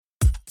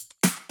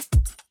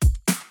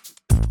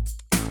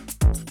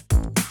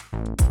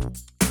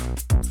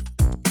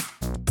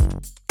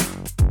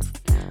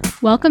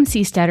Welcome,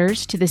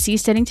 Seasteaders, to the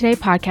Seasteading Today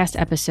podcast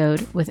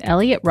episode with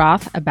Elliot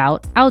Roth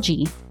about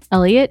algae.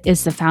 Elliot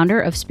is the founder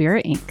of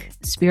Spira Inc.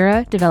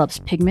 Spira develops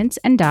pigments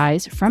and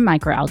dyes from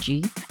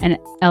microalgae, and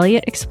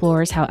Elliot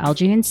explores how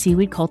algae and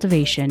seaweed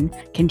cultivation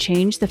can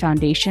change the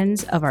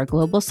foundations of our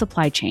global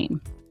supply chain.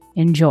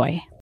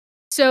 Enjoy.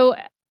 So,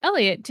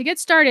 Elliot, to get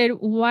started,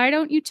 why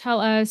don't you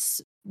tell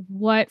us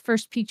what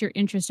first piqued your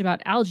interest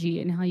about algae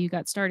and how you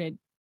got started?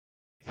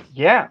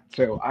 Yeah,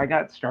 so I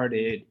got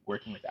started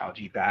working with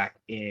algae back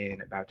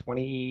in about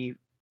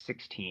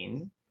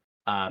 2016,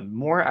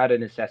 more out of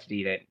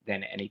necessity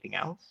than anything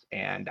else.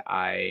 And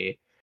I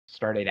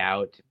started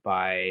out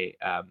by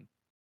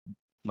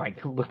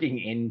like looking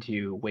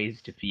into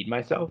ways to feed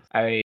myself.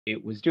 I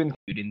was doing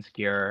food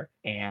insecure,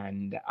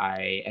 and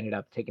I ended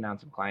up taking on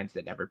some clients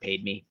that never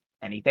paid me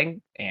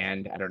anything.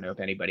 And I don't know if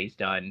anybody's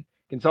done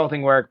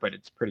consulting work, but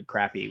it's pretty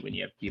crappy when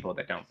you have people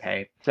that don't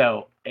pay.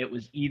 So it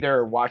was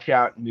either watch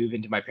out and move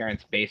into my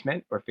parents'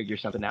 basement or figure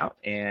something out.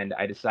 And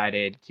I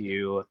decided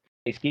to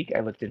space geek.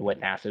 I looked at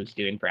what NASA was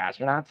doing for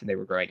astronauts, and they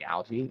were growing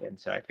algae. And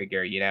so I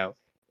figure,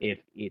 if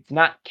it's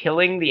not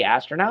killing the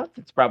astronauts,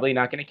 it's probably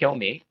not going to kill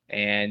me.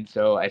 And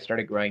so I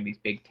started growing these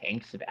big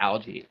tanks of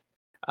algae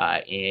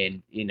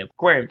in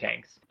aquarium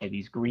tanks, and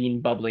these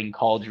green bubbling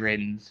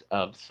cauldrons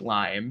of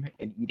slime,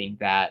 and eating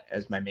that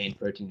as my main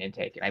protein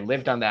intake. And I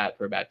lived on that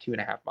for about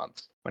 2.5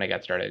 months when I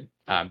got started.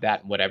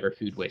 That and whatever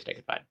food waste I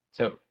could find.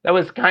 So that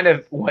was kind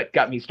of what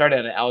got me started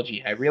on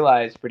algae. I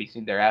realized pretty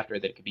soon thereafter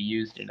that it could be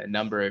used in a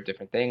number of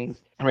different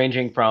things,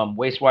 ranging from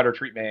wastewater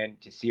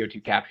treatment to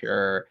CO2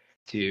 capture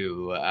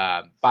to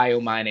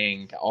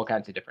biomining to all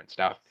kinds of different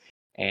stuff,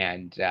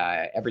 and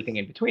everything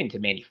in between to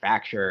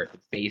manufacture the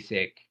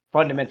basic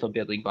fundamental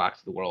building blocks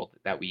of the world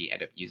that we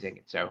end up using.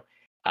 And so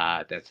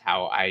that's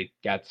how I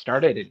got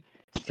started. And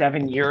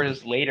 7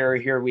 years later,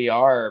 here we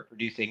are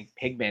producing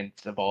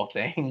pigments of all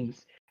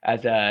things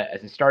as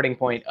a starting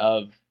point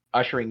of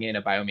ushering in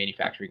a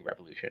biomanufacturing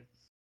revolution.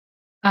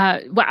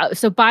 Wow.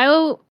 So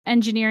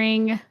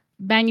bioengineering,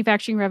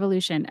 manufacturing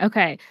revolution.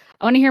 Okay.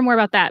 I want to hear more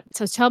about that.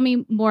 So tell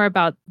me more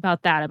about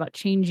that, about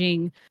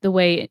changing the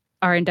way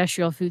our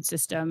industrial food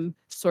system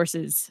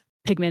sources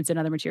pigments and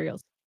other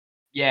materials.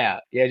 Yeah,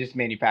 just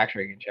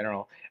manufacturing in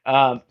general.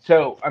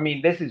 So, I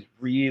mean, this is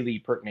really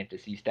pertinent to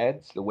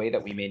seasteads. The way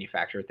that we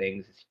manufacture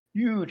things is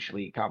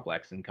hugely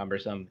complex and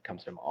cumbersome. It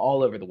comes from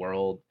all over the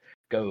world,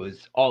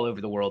 goes all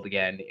over the world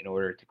again in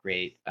order to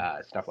create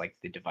stuff like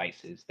the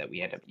devices that we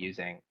end up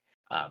using.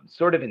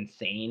 Sort of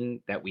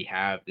insane that we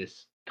have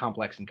this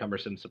complex and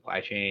cumbersome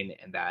supply chain,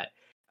 and that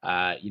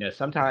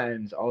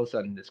sometimes all of a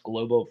sudden this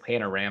global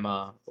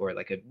panorama or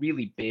like a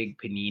really big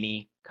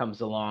panini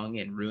comes along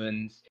and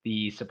ruins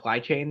the supply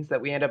chains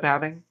that we end up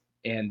having.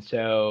 And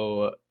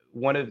so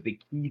one of the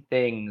key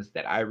things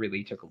that I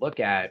really took a look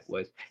at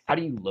was, how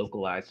do you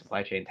localize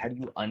supply chains? How do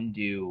you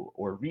undo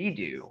or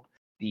redo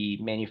the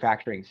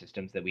manufacturing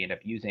systems that we end up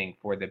using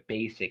for the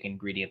basic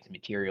ingredients and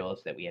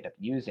materials that we end up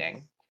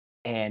using?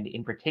 And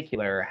in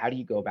particular, how do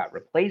you go about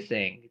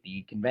replacing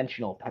the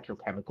conventional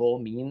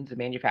petrochemical means of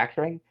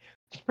manufacturing?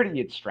 It's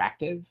pretty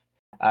extractive.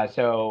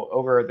 So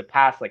over the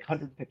past like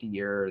 150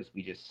 years,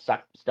 we just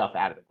sucked stuff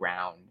out of the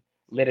ground,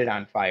 lit it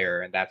on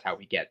fire, and that's how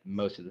we get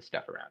most of the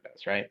stuff around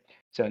us, right?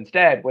 So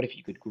instead, what if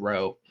you could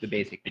grow the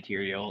basic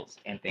materials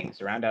and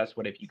things around us?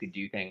 What if you could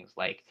do things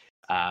like,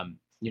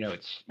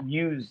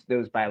 use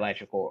those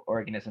biological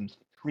organisms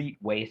to treat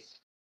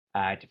waste,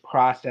 to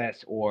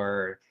process,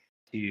 or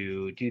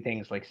to do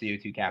things like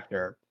CO2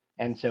 capture?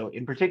 And so,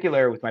 in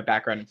particular, with my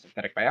background in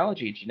synthetic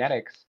biology,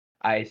 genetics,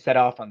 I set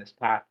off on this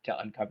path to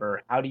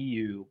uncover, how do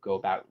you go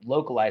about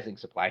localizing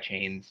supply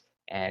chains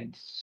and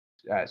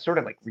sort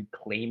of like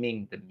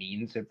reclaiming the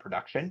means of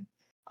production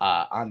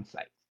on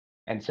site.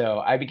 And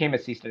so I became a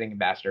seasteading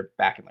ambassador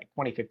back in like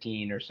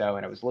 2015 or so,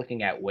 and I was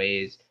looking at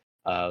ways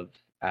of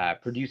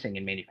producing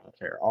and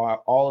manufacture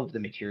all of the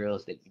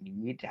materials that you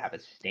need to have a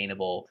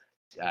sustainable,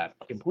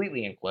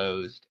 completely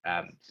enclosed,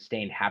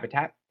 sustained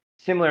habitat,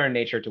 similar in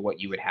nature to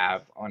what you would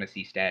have on a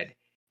seastead.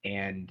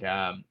 And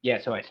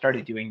so I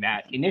started doing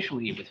that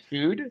initially with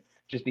food,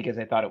 just because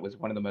I thought it was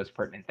one of the most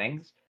pertinent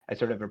things. I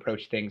sort of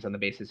approached things on the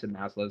basis of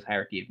Maslow's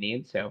hierarchy of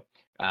needs. So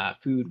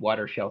food,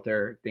 water,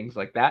 shelter, things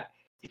like that.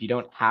 If you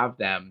don't have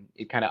them,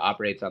 it kind of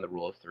operates on the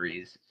rule of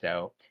threes.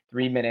 So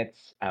 3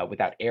 minutes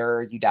without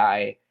air, you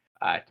die.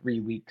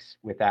 3 weeks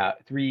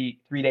without 3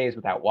 days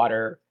without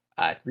water.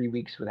 3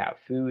 weeks without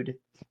food.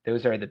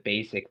 Those are the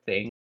basic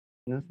things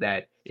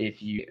that,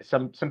 if you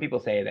some people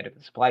say that if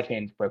the supply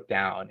chains broke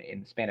down in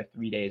the span of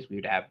 3 days, we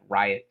would have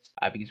riots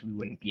because we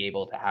wouldn't be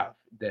able to have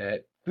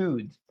the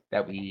foods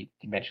that we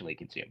conventionally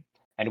consume.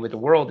 And with the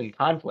world in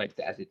conflict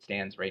as it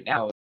stands right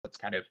now, it's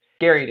kind of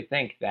scary to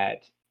think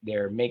that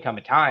there may come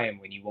a time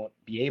when you won't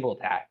be able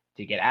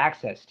to get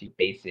access to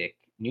basic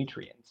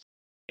nutrients.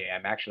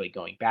 I'm actually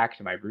going back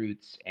to my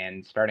roots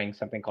and starting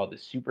something called the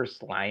Super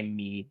Slime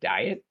Me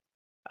diet,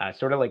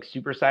 sort of like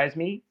Super Size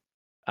Me.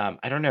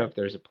 I don't know if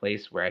there's a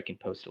place where I can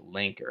post a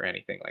link or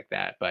anything like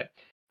that, but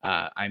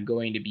I'm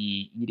going to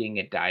be eating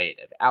a diet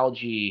of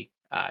algae,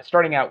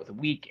 starting out with a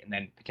week and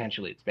then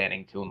potentially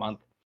expanding to a month,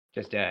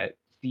 just to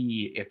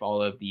see if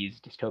all of these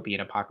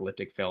dystopian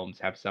apocalyptic films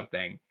have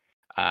something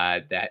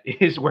that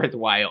is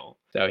worthwhile.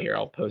 So here,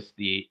 I'll post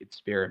the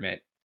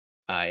experiment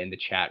in the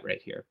chat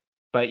right here.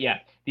 But yeah,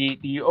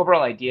 the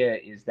overall idea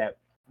is that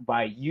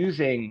by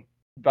using,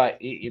 but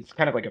it's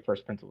kind of like a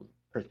first principles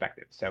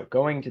perspective. So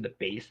going to the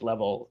base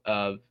level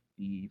of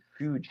the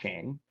food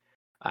chain,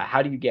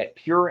 how do you get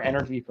pure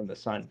energy from the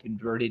sun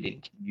converted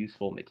into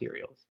useful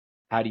materials?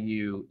 How do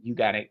you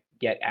gotta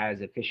get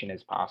as efficient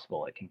as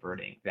possible at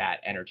converting that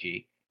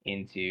energy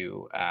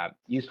into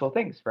useful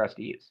things for us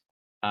to use?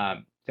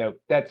 So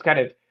that's kind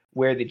of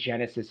where the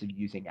genesis of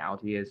using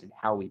algae is and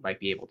how we might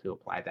be able to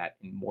apply that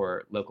in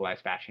more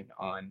localized fashion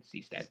on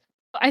seasteads.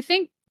 I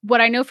think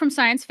what I know from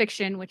science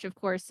fiction, which of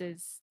course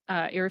is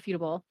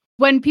irrefutable,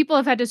 when people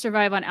have had to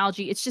survive on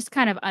algae, it's just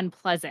kind of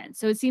unpleasant.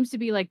 So it seems to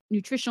be like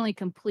nutritionally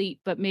complete,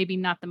 but maybe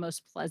not the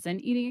most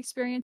pleasant eating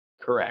experience.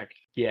 Correct.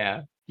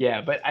 Yeah.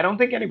 Yeah. But I don't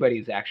think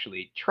anybody's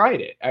actually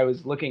tried it. I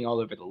was looking all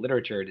over the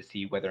literature to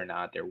see whether or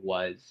not there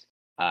was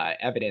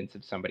evidence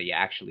of somebody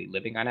actually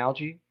living on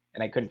algae,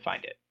 and I couldn't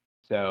find it.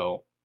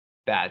 So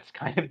that's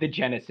kind of the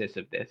genesis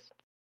of this.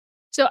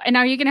 So, and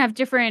are you going to have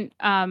different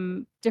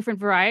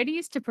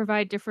varieties to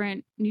provide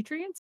different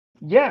nutrients?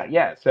 Yeah,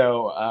 yeah.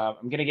 So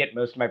I'm going to get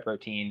most of my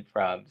protein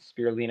from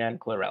spirulina and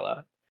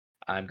chlorella.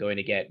 I'm going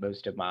to get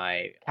most of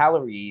my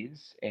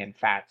calories and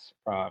fats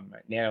from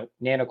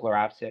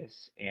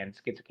nanochlorapsis and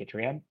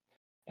schizocatrium.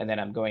 And then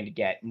I'm going to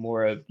get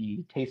more of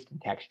the taste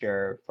and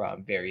texture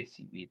from various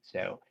seaweeds.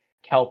 So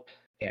kelp,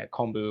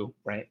 kombu,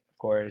 right? Of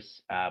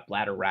course,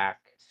 bladderwrack,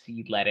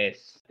 seed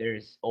lettuce.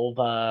 There's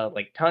ulva,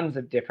 like tons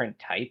of different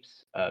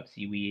types of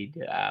seaweed,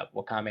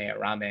 wakame,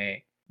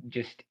 arame,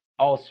 just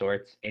all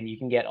sorts. And you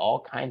can get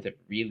all kinds of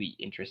really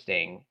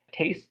interesting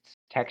tastes,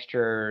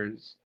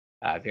 textures,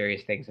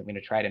 various things. I'm going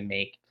to try to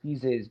make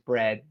cheeses,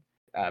 bread,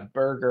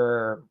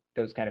 burger,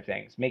 those kind of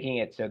things, making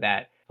it so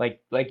that, like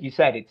you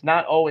said, it's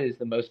not always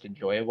the most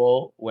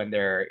enjoyable when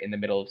they're in the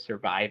middle of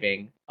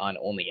surviving on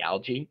only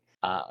algae.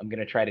 I'm going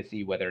to try to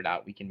see whether or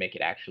not we can make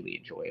it actually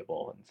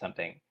enjoyable and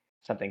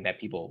something that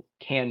people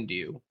can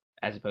do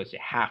as opposed to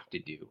have to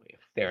do if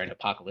they're in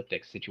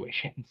apocalyptic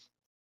situations.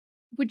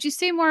 Would you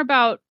say more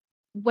about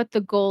what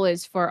the goal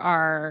is for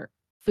our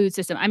food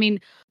system? I mean,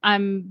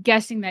 I'm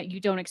guessing that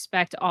you don't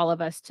expect all of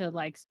us to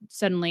like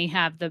suddenly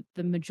have the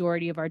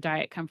majority of our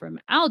diet come from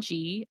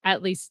algae,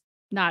 at least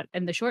not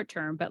in the short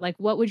term, but like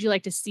what would you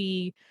like to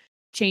see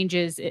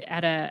changes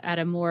at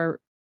a more,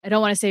 I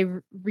don't want to say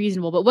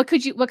reasonable, but what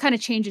kind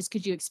of changes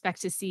could you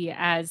expect to see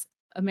as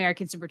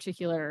Americans in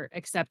particular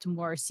accept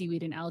more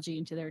seaweed and algae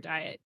into their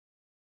diet?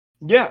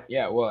 Yeah,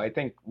 yeah. Well, I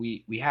think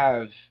we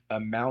have a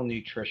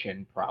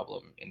malnutrition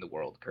problem in the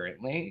world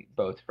currently,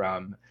 both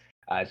from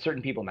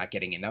certain people not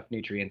getting enough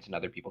nutrients and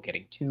other people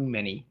getting too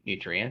many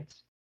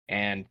nutrients.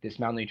 And this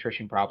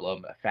malnutrition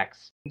problem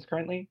affects kids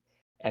currently.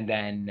 And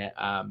then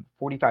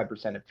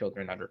 45% of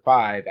children under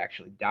 5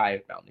 actually die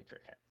of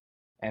malnutrition.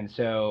 And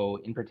so,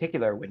 in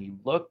particular, when you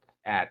look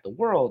at the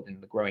world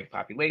and the growing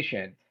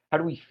population, how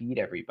do we feed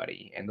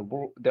everybody? And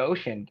the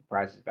ocean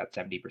comprises about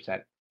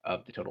 70%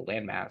 of the total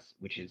landmass,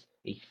 which is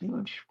a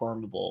huge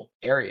farmable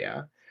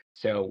area.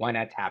 So why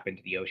not tap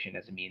into the ocean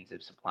as a means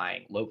of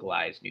supplying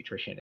localized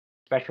nutrition,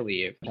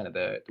 especially if kind of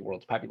the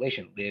world's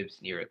population lives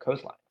near a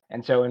coastline?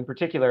 And so, in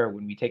particular,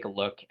 when we take a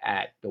look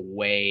at the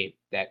way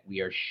that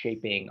we are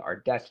shaping our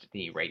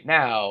destiny right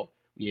now,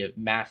 we have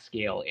mass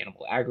scale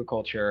animal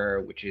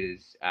agriculture, which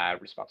is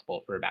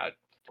responsible for about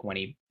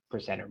 20%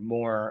 or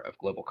more of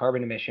global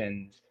carbon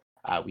emissions.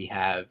 We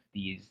have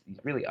these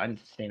really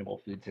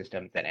unsustainable food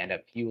systems that end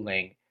up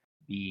fueling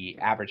the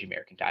average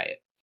American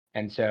diet.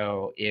 And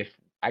so, if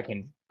I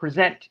can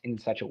present in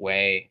such a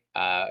way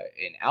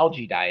an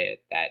algae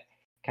diet that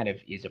kind of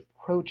is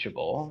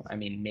approachable, I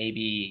mean,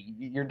 maybe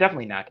you're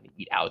definitely not going to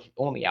eat algae,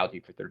 only algae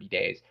for 30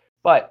 days,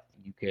 but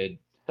you could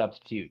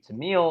substitute some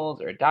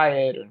meals or a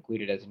diet or include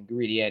it as an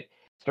ingredient,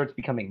 starts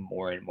becoming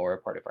more and more a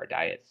part of our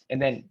diets.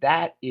 And then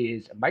that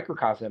is a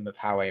microcosm of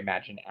how I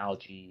imagine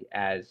algae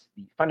as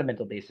the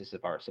fundamental basis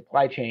of our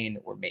supply chain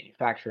or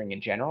manufacturing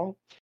in general.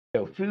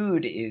 So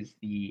food is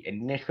the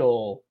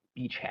initial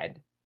beachhead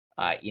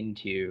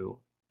into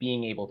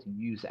being able to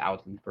use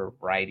algae for a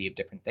variety of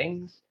different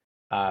things,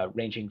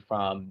 ranging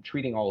from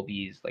treating all of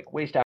these like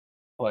waste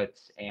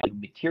outputs and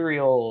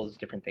materials,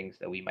 different things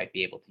that we might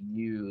be able to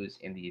use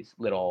in these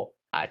little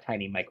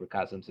tiny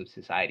microcosms of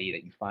society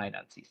that you find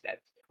on seasteads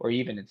or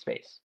even in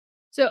space.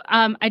 So,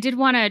 I did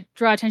want to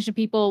draw attention to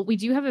people. We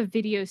do have a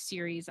video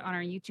series on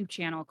our YouTube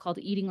channel called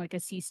 "Eating Like a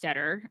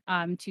Seasteader."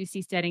 Two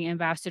seasteading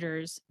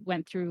ambassadors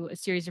went through a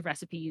series of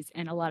recipes,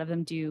 and a lot of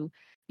them do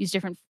use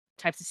different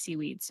types of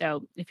seaweed.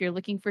 So, if you're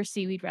looking for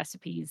seaweed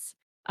recipes,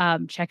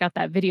 check out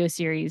that video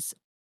series.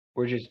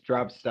 Or just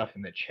drop stuff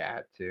in the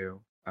chat too.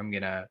 I'm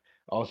gonna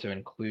also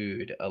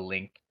include a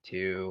link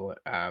to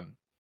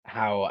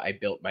how I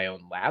built my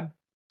own lab,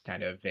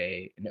 kind of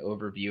an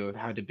overview of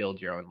how to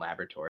build your own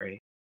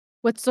laboratory.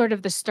 What's sort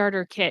of the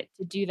starter kit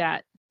to do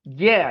that?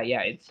 Yeah.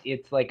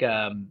 It's like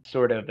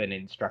sort of an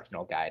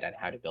instructional guide on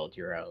how to build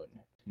your own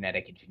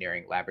genetic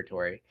engineering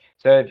laboratory.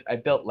 So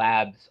I've built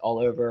labs all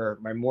over.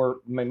 My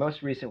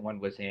most recent one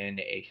was in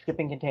a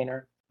shipping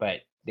container,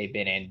 but they've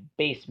been in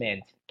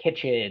basements,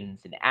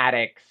 kitchens, and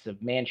attics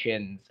of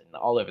mansions and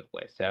all over the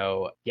place.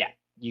 So yeah,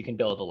 you can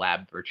build a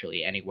lab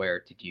virtually anywhere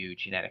to do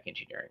genetic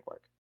engineering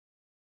work.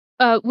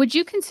 Would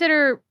you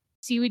consider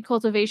seaweed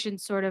cultivation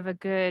sort of a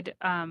good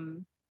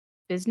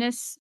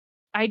business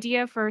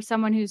idea for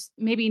someone who's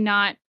maybe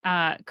not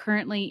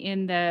currently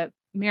in the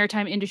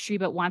maritime industry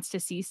but wants to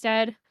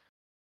seastead?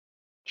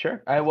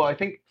 Sure. Well, I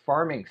think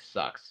farming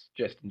sucks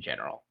just in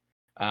general.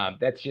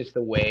 That's just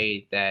the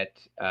way that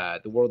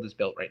the world is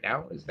built right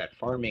now. Is that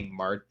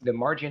the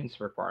margins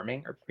for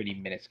farming are pretty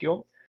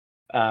minuscule.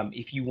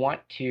 If you want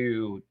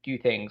to do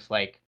things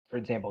like, for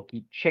example,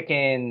 keep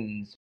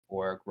chickens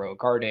or grow a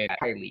garden, I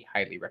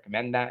highly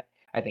recommend that.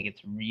 I think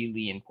it's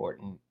really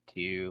important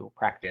to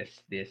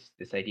practice this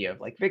idea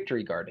of like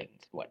victory gardens,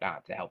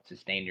 whatnot, to help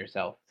sustain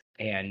yourself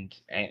and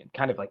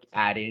kind of like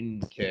add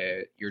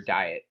into your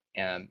diet.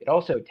 It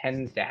also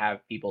tends to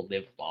have people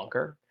live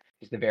longer.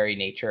 Just the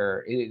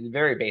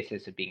very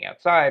basis of being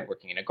outside,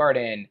 working in a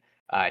garden,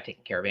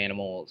 taking care of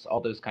animals,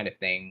 all those kind of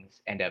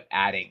things end up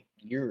adding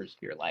years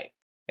to your life.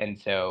 And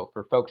so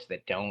for folks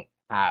that don't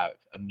have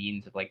a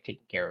means of like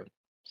taking care of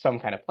some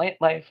kind of plant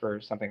life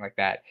or something like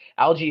that,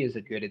 algae is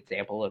a good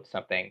example of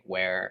something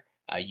where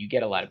you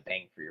get a lot of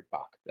bang for your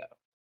buck, though.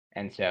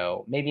 And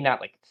so maybe not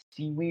like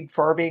seaweed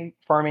farming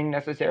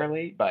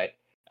necessarily, but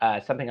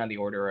something on the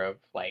order of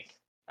like,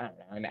 I don't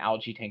know, an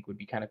algae tank would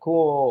be kind of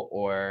cool,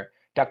 or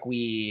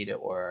duckweed,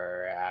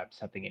 or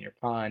something in your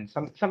pond,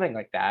 something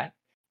like that,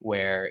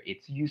 where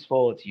it's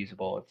useful, it's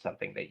usable, it's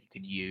something that you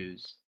could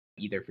use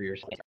either for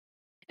yourself.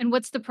 And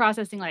what's the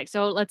processing like?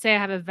 So let's say I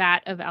have a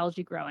vat of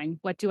algae growing.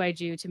 What do I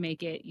do to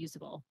make it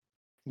usable?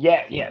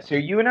 Yeah. So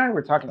you and I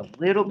were talking a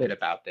little bit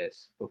about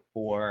this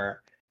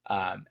before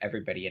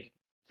everybody ended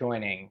up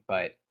joining,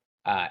 but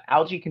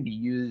algae can be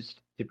used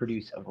to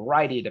produce a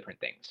variety of different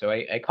things. So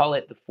I call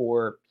it the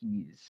four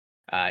P's,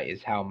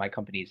 is how my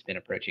company's been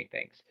approaching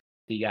things.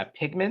 So you got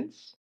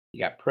pigments, you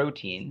got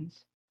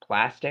proteins,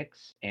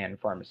 plastics, and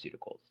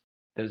pharmaceuticals.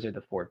 Those are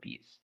the four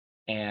P's.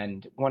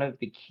 And one of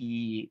the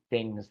key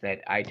things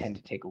that I tend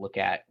to take a look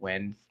at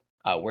when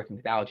working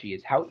with algae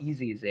is how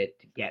easy is it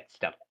to get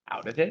stuff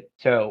out of it.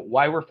 So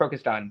why we're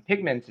focused on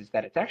pigments is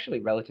that it's actually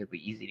relatively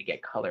easy to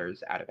get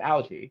colors out of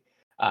algae.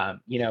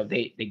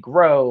 They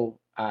grow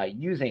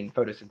using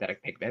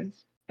photosynthetic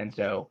pigments, and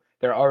so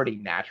they're already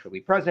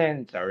naturally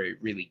present. It's already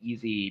really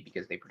easy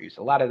because they produce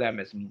a lot of them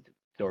as means of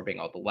absorbing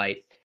all the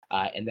light.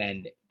 And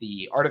then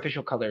the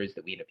artificial colors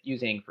that we end up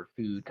using for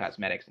food,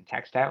 cosmetics, and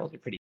textiles are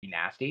pretty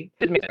nasty.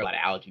 It makes a lot of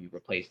algae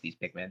replace these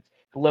pigments.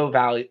 It's low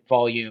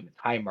volume, it's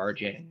high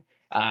margin.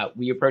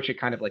 We approach it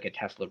kind of like a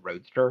Tesla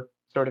Roadster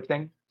sort of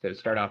thing. So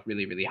start off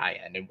really high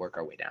end and work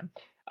our way down.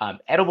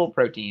 Edible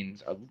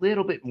proteins are a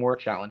little bit more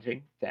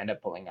challenging to end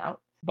up pulling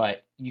out,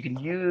 but you can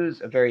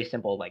use a very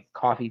simple like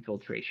coffee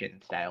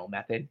filtration style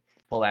method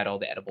to pull out all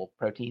the edible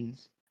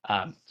proteins.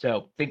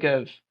 So think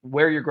of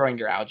where you're growing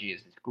your algae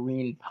as this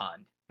green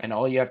pond, and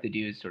all you have to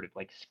do is sort of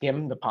like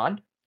skim the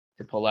pond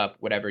to pull up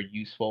whatever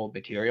usable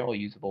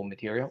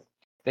material.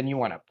 Then you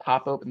want to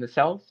pop open the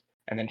cells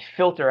and then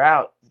filter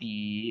out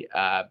the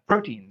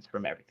proteins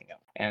from everything else.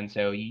 And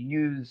so you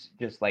use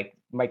just like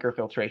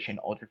microfiltration,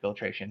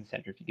 ultrafiltration,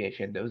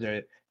 centrifugation. Those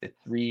are the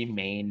three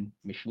main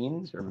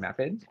machines or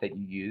methods that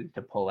you use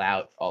to pull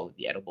out all of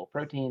the edible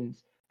proteins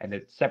and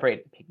to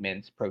separate the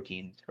pigments,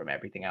 proteins from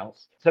everything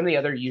else. Some of the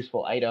other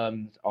useful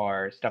items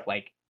are stuff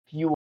like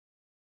fuel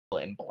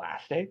and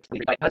plastics,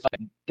 the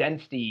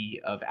density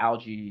of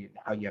algae and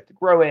how you have to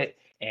grow it,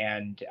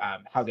 and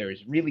how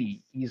there's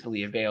really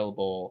easily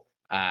available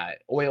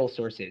oil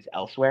sources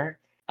elsewhere.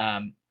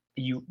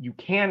 You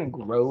can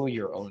grow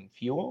your own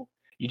fuel.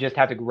 You just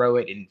have to grow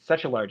it in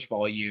such a large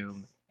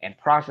volume and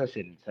process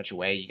it in such a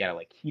way. You got to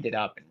like heat it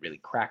up and really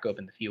crack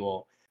open the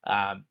fuel,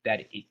 that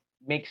it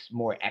makes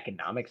more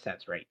economic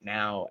sense right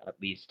now, at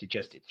least, to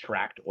just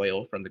extract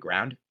oil from the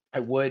ground. I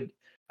would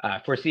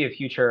foresee a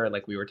future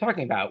like we were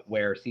talking about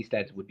where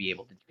seasteads would be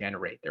able to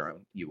generate their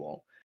own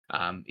fuel,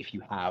 if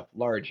you have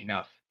large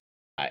enough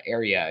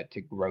area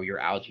to grow your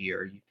algae,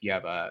 or if you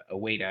have a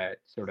way to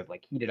sort of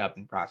like heat it up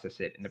and process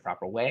it in the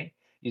proper way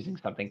using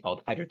something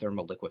called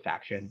hydrothermal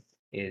liquefaction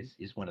is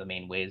one of the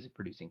main ways of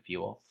producing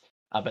fuel.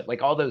 But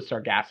like all those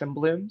sargassum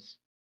blooms,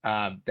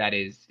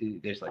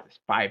 there's like this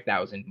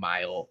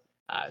 5,000-mile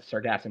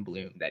sargassum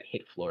bloom that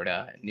hit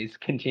Florida and is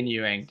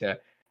continuing to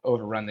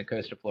overrun the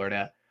coast of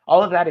Florida.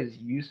 All of that is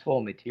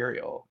useful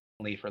material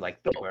only for like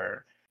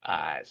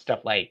stuff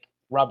like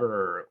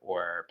rubber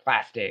or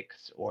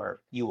plastics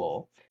or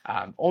fuel,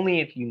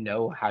 only if you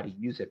know how to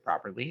use it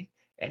properly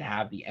and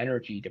have the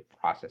energy to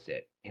process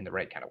it in the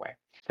right kind of way.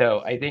 So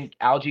I think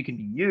algae can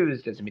be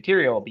used as a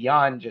material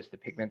beyond just the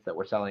pigments that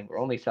we're selling. We're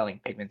only selling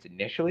pigments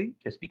initially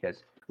just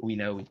because we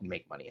know we can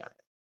make money on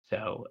it.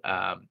 So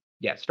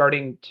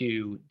starting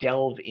to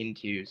delve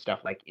into stuff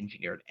like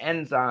engineered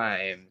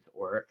enzymes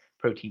or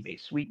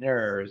protein-based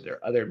sweeteners or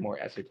other more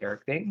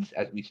esoteric things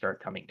as we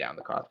start coming down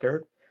the cost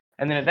curve.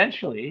 And then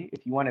eventually,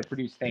 if you want to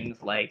produce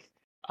things like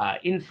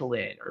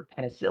insulin or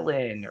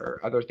penicillin or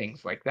other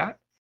things like that,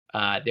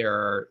 there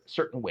are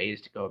certain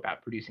ways to go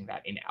about producing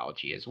that in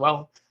algae as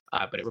well.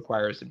 But it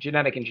requires some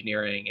genetic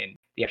engineering, and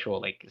the actual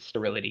like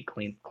sterility,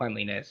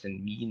 cleanliness,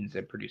 and means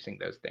of producing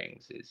those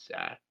things is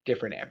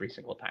different every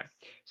single time.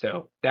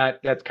 So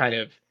that's kind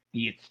of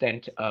the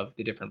extent of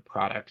the different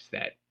products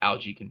that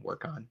algae can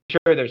work on.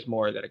 Sure, there's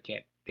more that I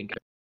can't think of.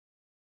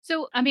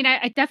 So, I mean,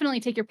 I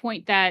definitely take your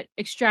point that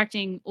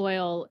extracting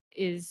oil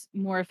is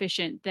more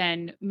efficient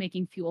than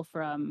making fuel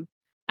from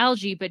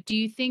algae. But do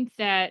you think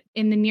that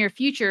in the near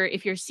future,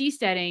 if you're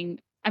seasteading,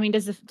 I mean,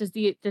 does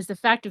the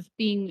fact of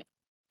being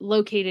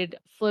located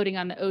floating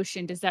on the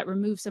ocean, does that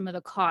remove some of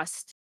the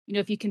cost?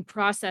 If you can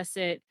process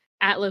it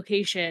at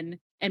location,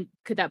 and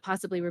could that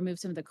possibly remove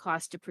some of the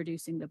cost to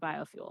producing the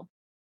biofuel?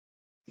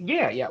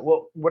 Yeah.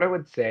 Well, what I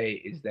would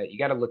say is that you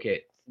got to look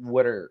at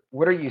what are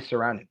you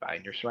surrounded by,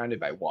 and you're surrounded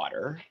by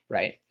water,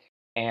 right?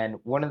 And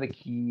one of the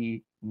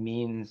key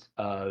means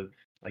of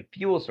like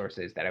fuel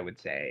sources that I would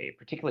say,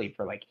 particularly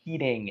for like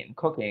heating and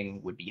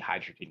cooking, would be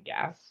hydrogen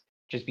gas,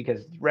 just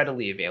because it's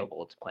readily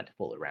available, it's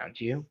plentiful around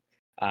you,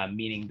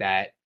 meaning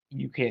that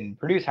you can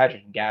produce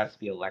hydrogen gas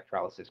via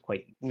electrolysis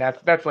quite. And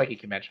that's like a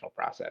conventional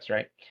process,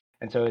 right?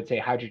 And so I'd say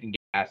hydrogen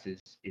gas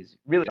is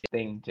really the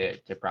thing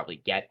to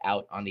probably get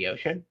out on the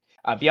ocean.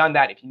 Beyond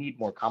that, if you need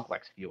more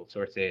complex fuel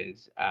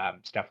sources,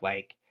 stuff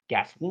like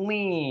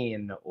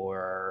gasoline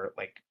or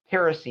like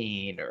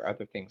kerosene or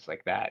other things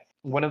like that,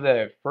 one of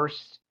the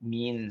first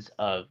means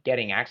of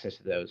getting access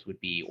to those would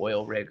be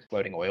oil rigs,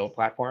 floating oil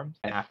platforms.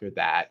 And after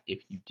that,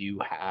 if you do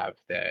have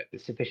the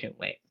sufficient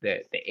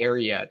the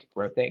area to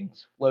grow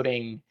things,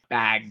 floating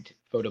bagged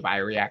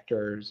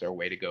photobioreactors are a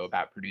way to go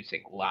about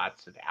producing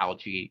lots of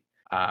algae.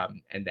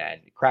 And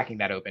then cracking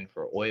that open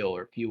for oil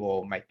or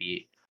fuel might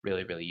be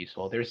really, really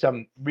useful. There's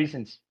some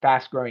recent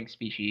fast-growing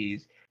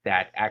species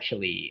that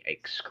actually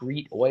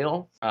excrete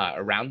oil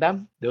around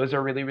them. Those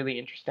are really, really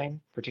interesting,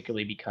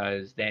 particularly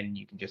because then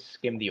you can just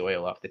skim the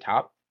oil off the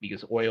top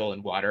because oil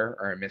and water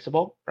are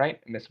immiscible, right?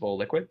 Immiscible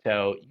liquid.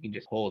 So you can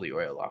just pull the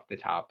oil off the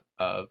top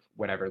of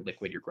whatever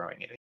liquid you're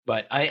growing it in.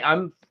 But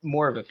I'm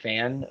more of a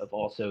fan of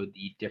also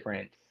the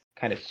different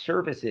kind of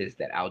services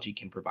that algae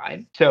can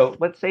provide. So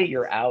let's say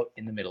you're out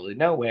in the middle of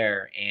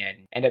nowhere and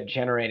end up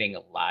generating a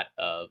lot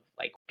of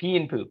like pee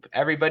and poop.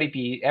 Everybody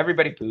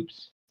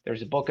poops.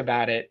 There's a book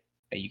about it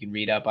that you can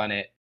read up on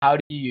it. How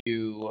do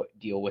you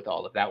deal with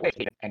all of that waste?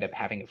 End up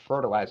having a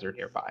fertilizer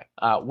nearby.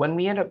 When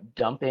we end up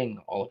dumping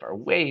all of our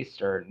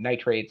waste or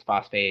nitrates,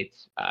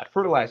 phosphates,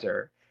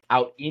 fertilizer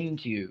out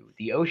into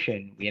the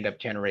ocean, we end up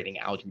generating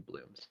algae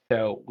blooms.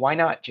 So why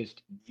not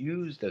just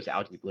use those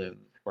algae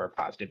blooms for a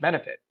positive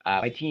benefit?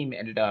 My team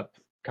ended up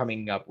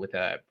coming up with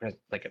a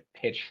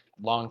pitch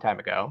a long time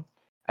ago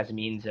as a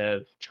means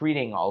of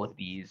treating all of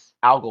these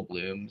algal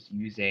blooms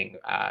using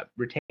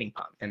retaining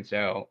ponds. And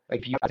so,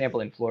 like, for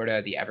example, in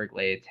Florida, the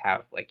Everglades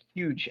have like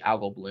huge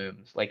algal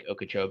blooms. Like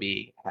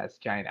Okeechobee has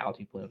giant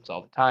algae blooms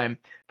all the time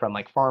from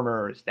like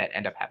farmers that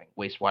end up having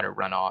wastewater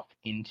runoff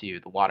into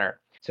the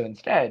water. So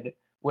instead,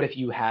 what if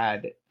you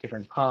had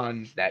different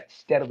ponds that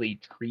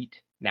steadily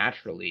treat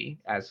naturally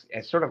as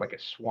sort of like a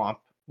swamp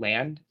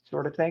land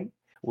sort of thing,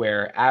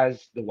 where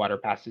as the water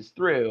passes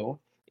through,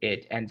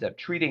 it ends up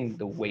treating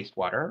the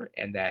wastewater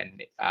and then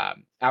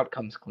out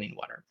comes clean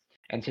water.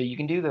 And so you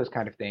can do those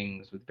kind of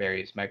things with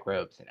various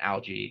microbes and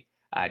algae,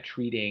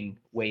 treating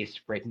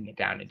waste, breaking it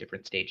down in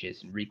different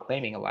stages, and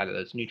reclaiming a lot of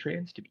those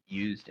nutrients to be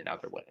used in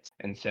other ways.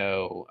 And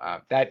so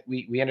that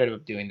we ended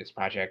up doing this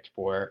project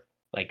for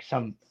like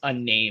some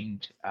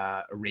unnamed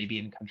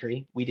Arabian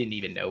country. We didn't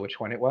even know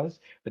which one it was,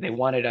 but they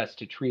wanted us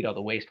to treat all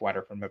the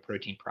wastewater from a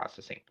protein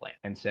processing plant.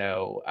 And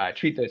so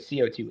treat the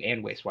CO2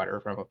 and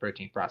wastewater from a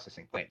protein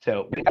processing plant.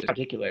 So it's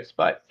ridiculous,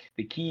 but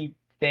the key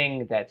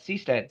thing that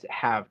seasteads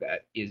have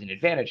that is an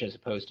advantage as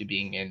opposed to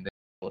being in the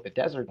middle of a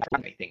desert,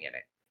 there's anything in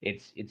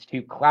it. It's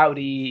too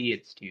cloudy,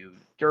 it's too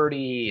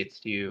dirty, it's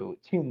too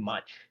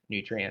much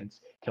nutrients,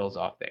 kills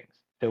off things.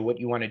 So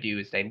what you want to do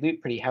is dilute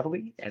pretty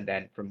heavily, and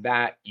then from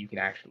that, you can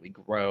actually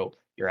grow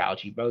your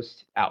algae.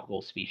 Most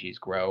algal species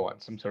grow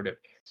on some sort of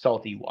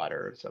salty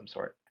water of some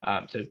sort.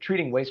 So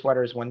treating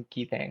wastewater is one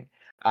key thing.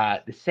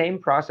 The same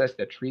process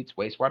that treats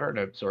wastewater and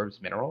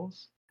absorbs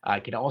minerals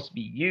can also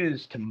be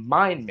used to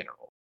mine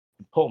minerals,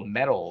 pull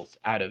metals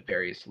out of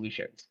various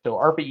solutions. So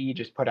RPE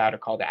just put out a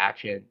call to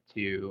action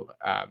to,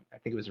 I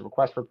think it was a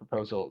request for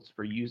proposals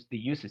for the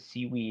use of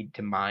seaweed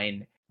to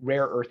mine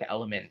rare earth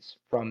elements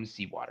from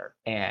seawater.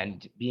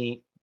 And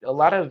being a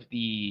lot of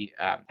the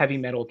heavy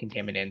metal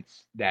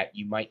contaminants that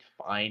you might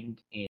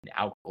find in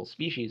algal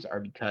species are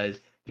because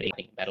they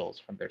take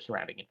metals from their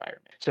surrounding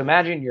environment. So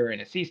imagine you're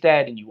in a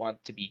seastead and you want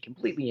to be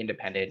completely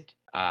independent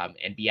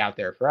and be out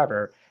there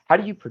forever. How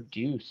do you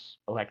produce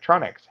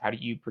electronics? How do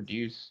you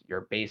produce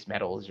your base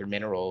metals, your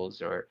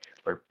minerals, or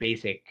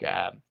basic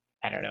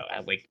I don't know,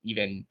 like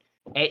even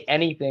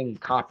anything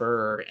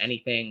copper,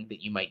 anything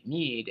that you might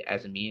need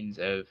as a means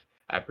of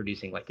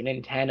producing like an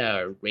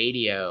antenna, or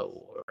radio,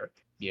 or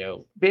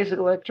basic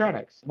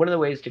electronics. One of the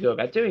ways to go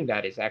about doing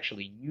that is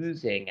actually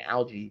using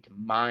algae to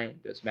mine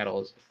those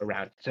metals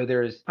around. So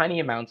there's tiny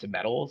amounts of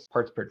metals,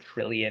 parts per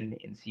trillion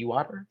in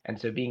seawater, and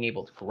so being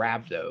able to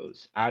grab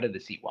those out of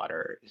the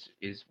seawater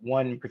is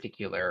one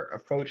particular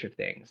approach of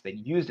things that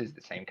uses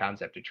the same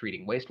concept of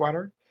treating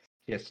wastewater,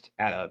 just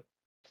at a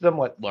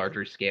somewhat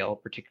larger scale,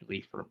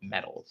 particularly for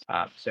metals.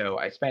 So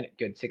I spent a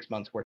good 6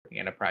 months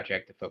working on a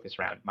project to focus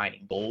around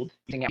mining gold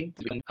using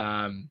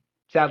algae.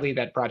 Sadly,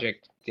 that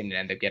project didn't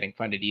end up getting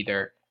funded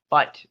either.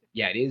 But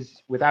yeah, it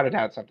is without a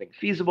doubt something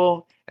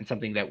feasible and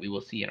something that we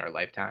will see in our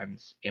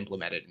lifetimes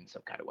implemented in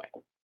some kind of way.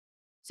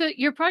 So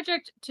your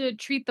project to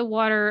treat the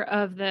water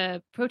of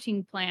the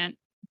protein plant,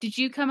 did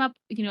you come up,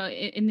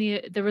 in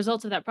the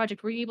results of that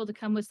project, were you able to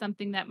come with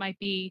something that might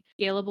be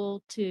scalable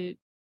to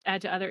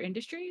add to other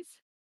industries?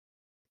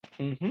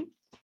 Mm-hmm.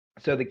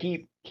 So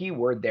the key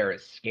word there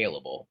is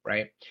scalable,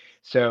 right?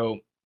 So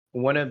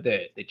one of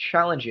the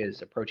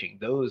challenges approaching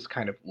those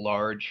kind of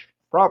large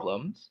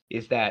problems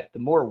is that the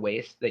more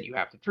waste that you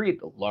have to treat,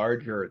 the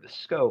larger the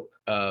scope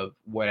of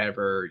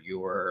whatever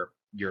you're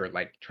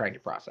like trying to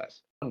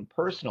process. On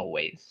personal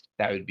waste,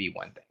 that would be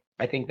one thing.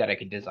 I think that I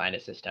could design a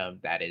system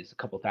that is a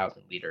couple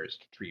thousand liters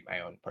to treat my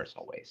own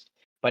personal waste.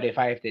 But if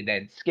I have to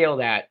then scale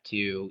that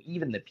to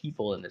even the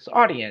people in this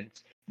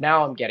audience,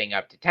 now I'm getting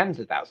up to tens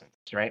of thousands,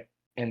 right?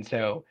 And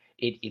so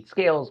it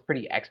scales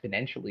pretty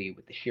exponentially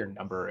with the sheer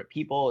number of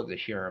people, the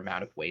sheer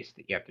amount of waste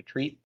that you have to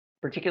treat,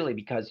 particularly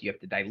because you have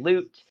to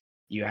dilute,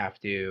 you have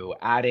to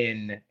add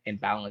in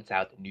and balance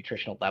out the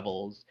nutritional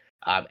levels.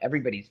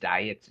 Everybody's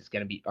diets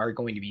are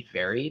going to be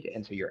varied,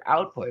 and so your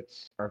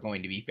outputs are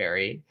going to be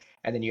varied,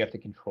 and then you have to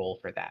control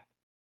for that.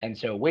 And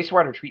so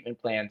wastewater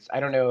treatment plants, I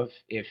don't know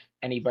if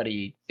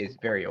anybody is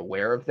very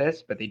aware of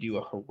this, but they do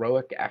a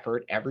heroic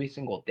effort every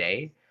single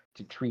day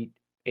to treat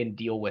and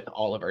deal with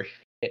all of our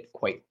shit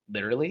quite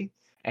literally.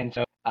 And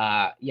so,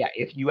 yeah,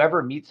 if you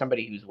ever meet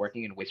somebody who's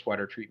working in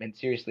wastewater treatment,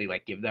 seriously,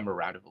 like give them a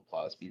round of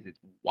applause because it's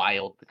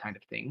wild the kind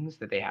of things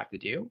that they have to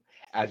do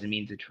as a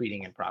means of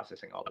treating and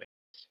processing all of it.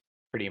 It's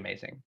pretty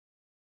amazing.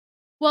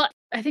 Well,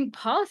 I think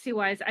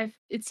policy-wise,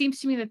 it seems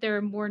to me that there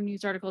are more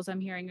news articles I'm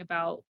hearing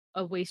about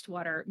a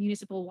wastewater,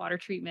 municipal water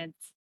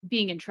treatments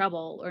being in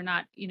trouble or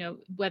not,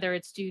 whether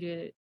it's due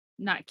to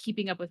not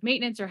keeping up with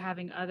maintenance or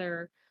having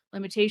other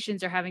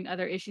limitations or having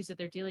other issues that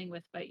they're dealing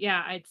with. But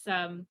yeah, it's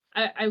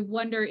I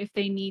wonder if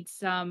they need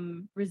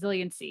some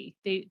resiliency.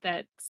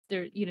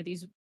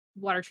 These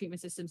water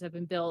treatment systems have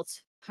been built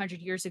 100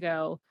 years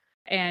ago,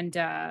 and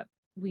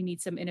we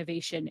need some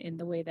innovation in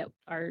the way that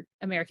our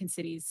American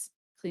cities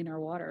clean our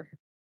water.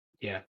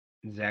 Yeah,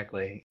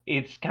 exactly.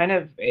 It's kind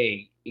of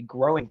a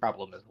growing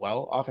problem as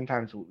well.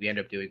 Oftentimes, what we end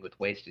up doing with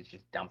waste is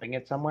just dumping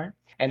it somewhere.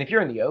 And if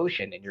you're in the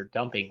ocean and you're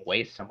dumping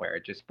waste somewhere,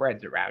 it just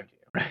spreads around you,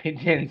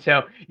 right? And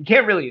so you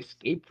can't really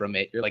escape from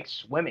it. You're like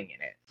swimming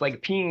in it. It's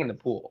like peeing in the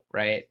pool,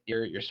 right?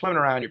 You're swimming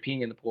around, you're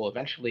peeing in the pool.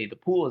 Eventually, the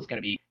pool is going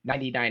to be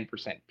 99%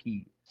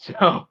 pee.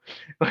 So,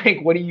 like,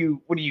 what do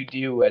you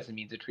do as a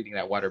means of treating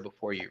that water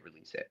before you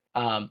release it?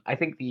 I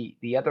think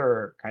the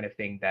other kind of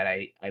thing that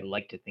I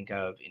like to think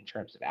of in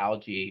terms of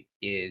algae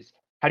is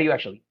how do you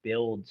actually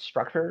build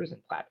structures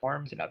and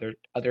platforms and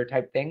other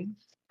type things.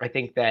 I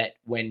think that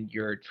when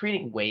you're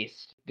treating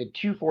waste, the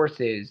two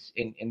forces,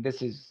 and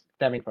this is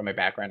stemming from my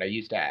background, I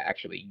used to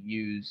actually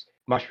use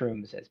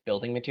mushrooms as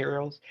building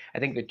materials. I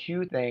think the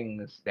two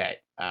things that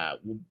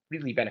will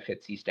really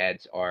benefit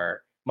seasteads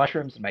are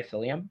mushrooms and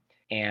mycelium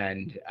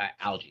and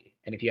algae.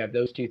 And if you have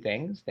those two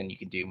things, then you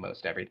can do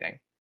most everything.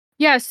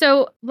 Yeah,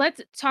 so let's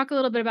talk a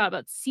little bit about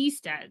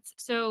seasteads.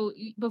 So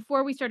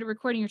before we started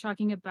recording, you're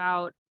talking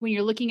about when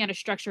you're looking at a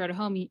structure at a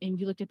home, and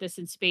you looked at this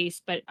in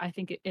space, but I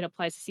think it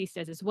applies to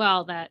seasteads as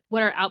well. That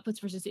what are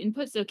outputs versus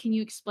inputs? So can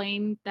you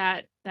explain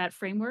that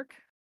framework?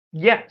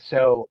 Yeah,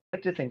 so I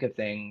like to think of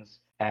things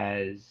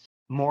as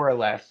more or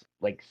less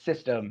like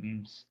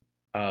systems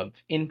of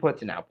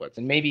inputs and outputs.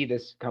 And maybe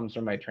this comes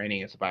from my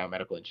training as a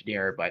biomedical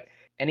engineer, but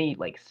any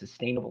like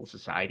sustainable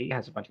society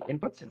has a bunch of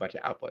inputs and a bunch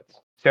of outputs.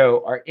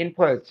 So our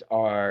inputs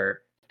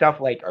are stuff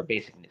like our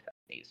basic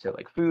necessities. So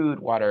like food,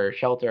 water,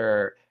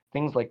 shelter,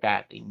 things like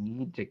that. They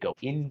need to go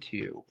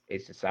into a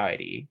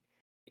society,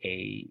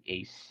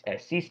 a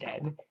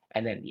seastead.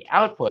 And then the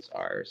outputs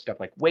are stuff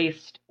like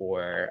waste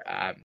or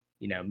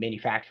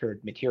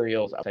manufactured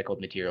materials,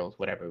 upcycled materials,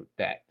 whatever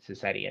that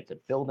society ends up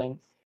building,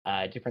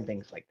 different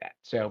things like that.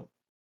 So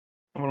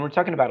when we're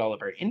talking about all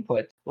of our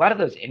inputs, a lot of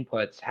those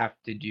inputs have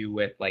to do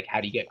with like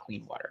how do you get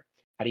clean water?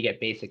 How do you get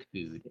basic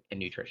food and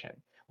nutrition?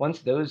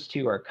 Once those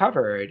two are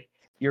covered,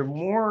 you're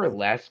more or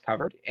less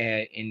covered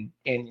in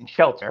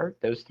shelter.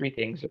 Those three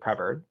things are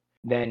covered.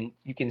 Then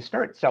you can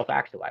start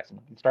self-actualizing.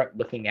 You can start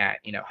looking at,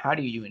 how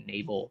do you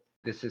enable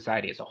the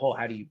society as a whole?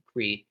 How do you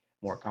create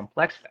more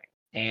complex things?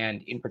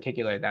 And in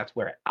particular, that's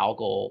where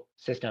algal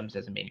systems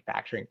as a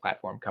manufacturing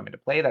platform come into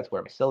play. That's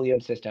where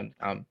mycelium systems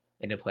come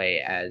into play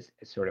as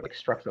sort of like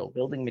structural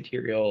building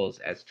materials,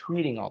 as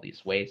treating all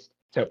these waste.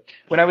 So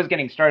when I was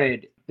getting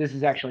started, this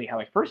is actually how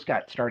I first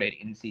got started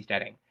in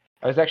seasteading.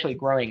 I was actually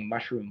growing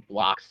mushroom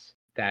blocks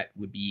that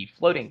would be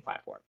floating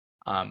platform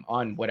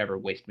on whatever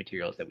waste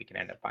materials that we can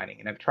end up finding.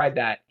 And I've tried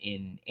that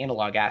in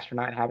analog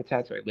astronaut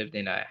habitat. So I lived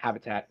in a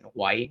habitat in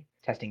Hawaii,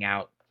 testing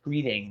out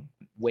treating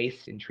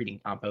waste and treating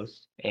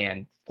compost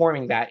and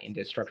forming that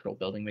into structural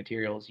building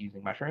materials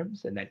using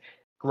mushrooms, and then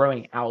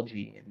growing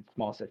algae in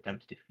small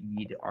systems to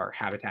feed our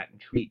habitat and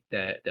treat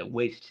the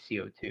waste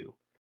CO2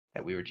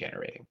 that we were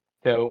generating.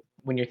 So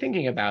when you're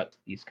thinking about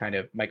these kind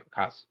of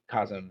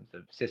microcosms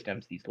of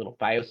systems, these little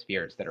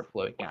biospheres that are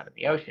floating out in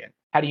the ocean,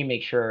 how do you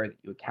make sure that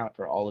you account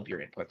for all of your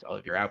inputs, all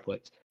of your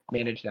outputs,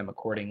 manage them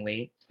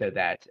accordingly so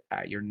that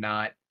you're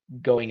not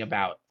going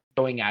out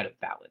of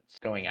balance,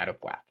 going out of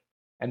whack,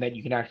 and that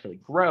you can actually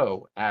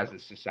grow as a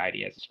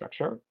society, as a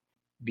structure?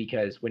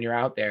 Because when you're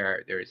out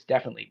there, there's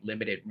definitely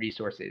limited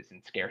resources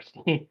and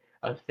scarcity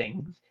of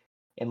things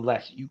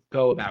unless you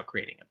go about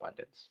creating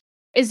abundance.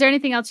 Is there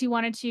anything else you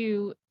wanted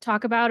to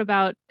talk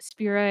about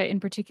Spira in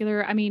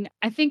particular? I mean,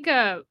 I think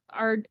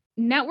our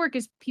network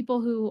is people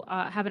who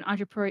have an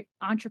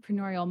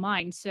entrepreneurial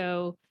mind.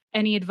 So,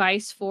 any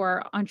advice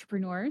for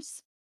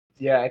entrepreneurs?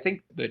 Yeah, I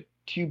think the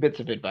two bits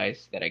of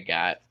advice that I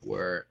got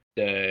were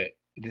the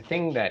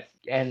thing that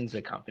ends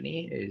a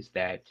company is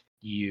that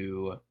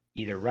you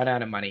either run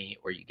out of money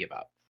or you give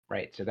up,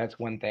 right? So that's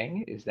one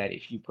thing, is that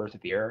if you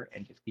persevere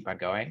and just keep on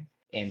going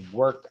and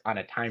work on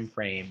a time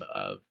frame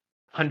of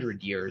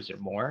 100 years or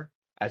more,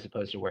 as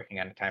opposed to working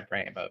on a time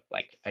frame of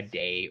like a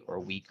day or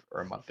a week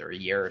or a month or a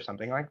year or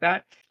something like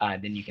that,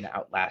 then you can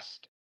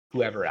outlast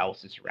whoever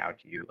else is around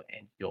you,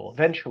 and you'll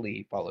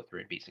eventually follow through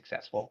and be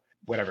successful,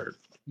 whatever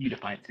you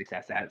define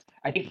success as.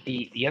 I think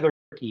the other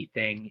key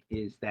thing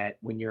is that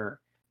when you're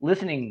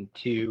listening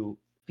to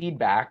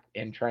feedback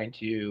and trying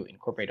to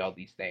incorporate all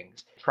these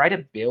things, try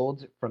to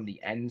build from the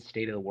end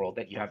state of the world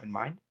that you have in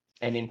mind.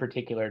 And in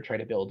particular, try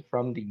to build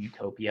from the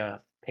utopic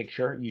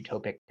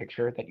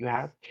picture that you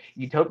have.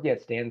 Utopia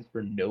stands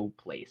for no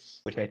place,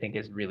 which I think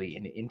is really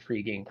an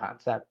intriguing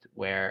concept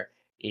where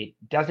it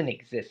doesn't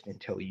exist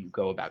until you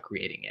go about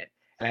creating it.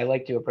 And I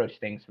like to approach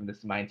things from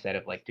this mindset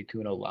of like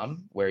tikkun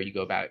olam, where you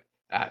go about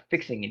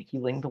fixing and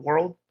healing the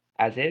world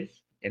as is.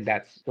 And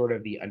that's sort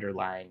of the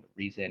underlying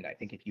reason. I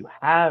think if you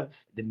have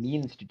the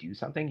means to do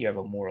something, you have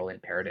a moral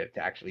imperative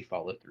to actually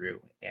follow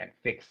through and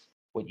fix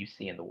what you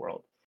see in the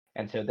world.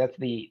 And so that's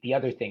the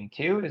other thing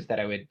too, is that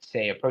I would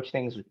say approach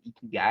things with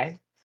ikigai,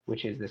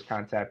 which is this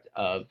concept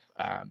of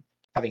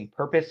having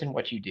purpose in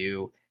what you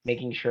do,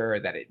 making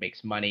sure that it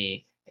makes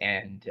money,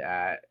 and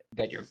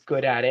that you're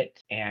good at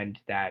it, and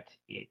that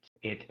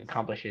it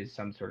accomplishes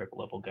some sort of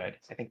global good.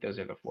 I think those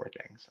are the four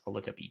things. I'll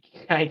look up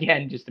ikigai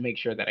again just to make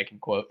sure that I can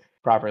quote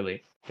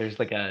properly. There's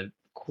like a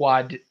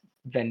quad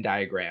Venn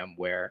diagram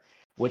where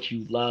what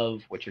you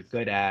love, what you're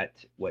good at,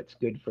 what's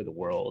good for the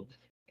world,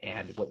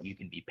 and what you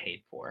can be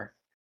paid for.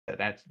 So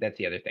that's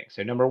the other thing.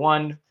 So number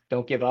one,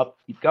 don't give up,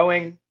 keep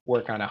going,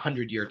 work on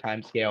 100-year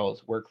time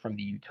scales, work from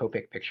the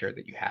utopic picture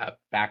that you have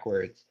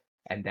backwards,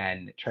 and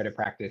then try to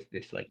practice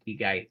this like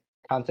ikigai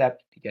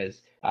concept,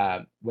 because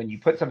when you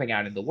put something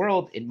out in the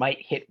world, it might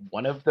hit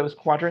one of those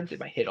quadrants, it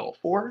might hit all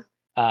four.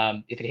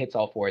 If it hits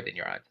all four, then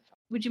you're on to something.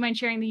 Would you mind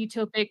sharing the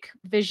utopic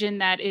vision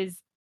that is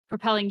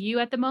propelling you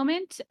at the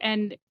moment,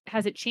 and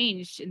has it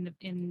changed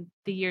in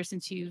the years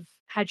since you've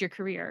had your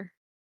career?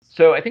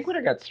 So I think when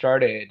I got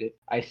started,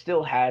 I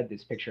still had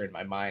this picture in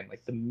my mind.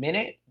 Like the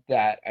minute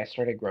that I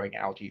started growing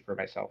algae for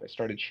myself, I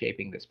started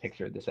shaping this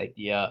picture, this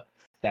idea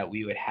that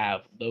we would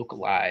have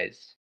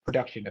localized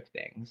production of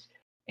things.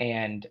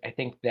 And I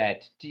think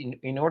that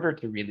in order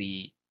to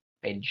really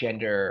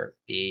engender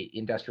the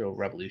industrial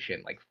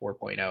revolution like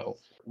 4.0,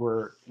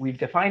 we've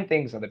defined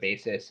things on the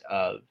basis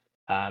of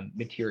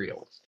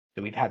materials.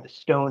 So we've had the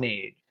Stone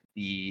Age,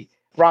 the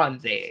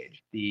Bronze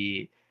Age,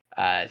 the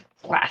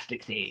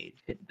plastics age,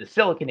 the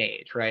silicon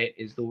age, right,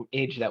 is the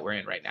age that we're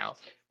in right now.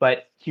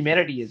 But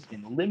humanity has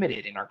been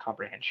limited in our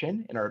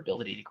comprehension and our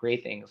ability to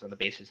create things on the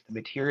basis of the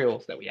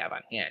materials that we have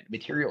on hand.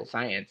 Material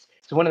science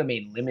is one of the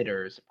main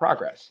limiters of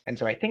progress. And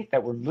so I think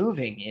that we're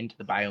moving into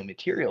the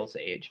biomaterials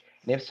age.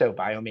 And if so,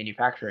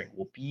 biomanufacturing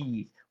will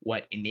be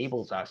what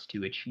enables us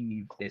to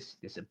achieve this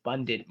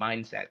abundant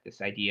mindset,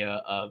 this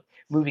idea of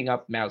moving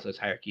up Maslow's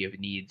hierarchy of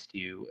needs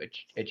to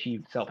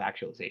achieve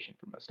self-actualization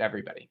for most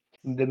everybody.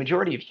 The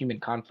majority of human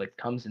conflict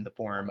comes in the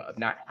form of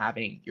not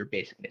having your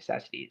basic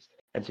necessities.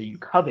 And so you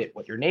covet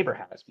what your neighbor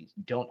has because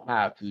you don't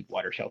have food,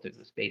 water, shelter,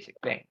 those basic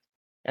things.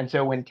 And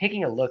so when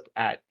taking a look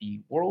at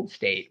the world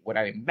state, what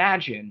I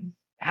imagine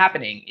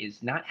happening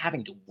is not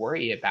having to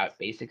worry about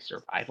basic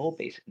survival,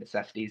 basic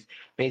necessities,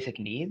 basic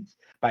needs,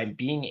 by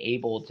being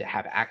able to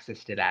have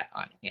access to that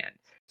on hand.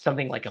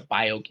 Something like a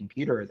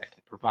biocomputer that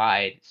can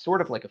provide sort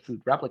of like a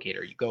food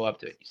replicator. You go up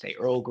to it, you say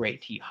Earl Grey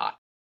tea hot,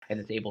 and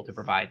it's able to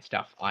provide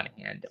stuff on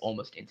hand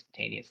almost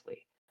instantaneously.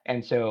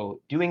 And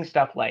so doing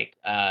stuff like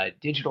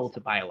digital to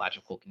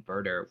biological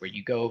converter, where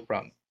you go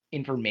from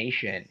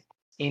information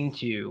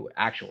into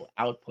actual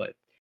output,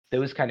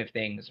 those kind of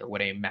things are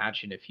what I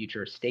imagine a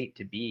future state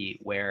to be,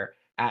 where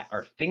at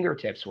our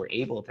fingertips, we're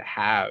able to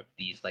have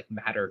these like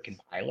matter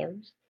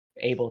compilers,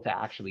 able to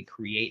actually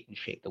create and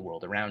shape the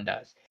world around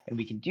us. And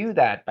we can do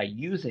that by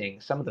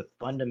using some of the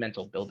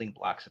fundamental building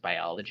blocks of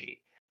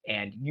biology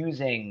and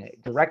using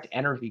direct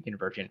energy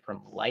conversion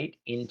from light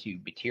into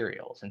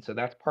materials. And so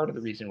that's part of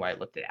the reason why I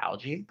looked at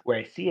algae, where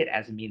I see it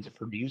as a means of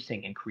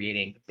producing and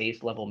creating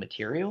base level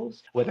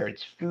materials, whether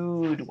it's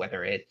food,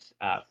 whether it's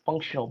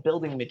functional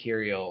building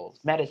materials,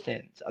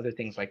 medicines, other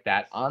things like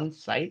that on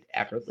site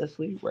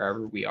effortlessly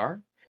wherever we are.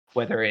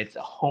 Whether it's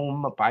a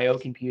home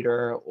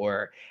biocomputer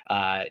or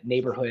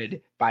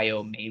neighborhood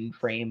bio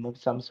mainframe of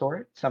some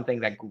sort, something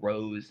that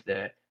grows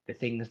the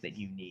things that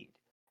you need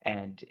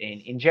and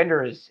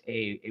engenders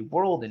a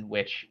world in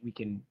which we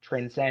can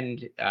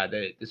transcend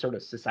the sort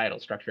of societal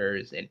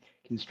structures and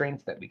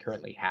constraints that we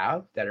currently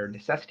have that are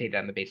necessitated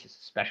on the basis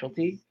of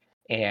specialty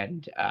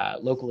and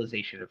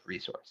localization of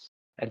resource.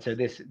 And so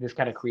this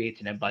kind of creates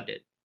an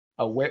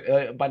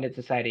abundant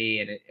society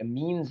and a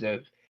means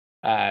of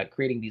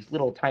creating these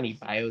little tiny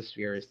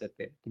biospheres that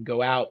can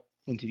go out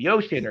into the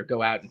ocean or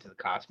go out into the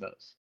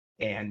cosmos.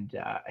 And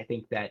I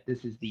think that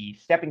this is the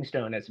stepping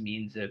stone as a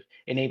means of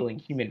enabling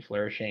human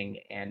flourishing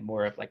and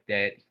more of like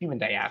the human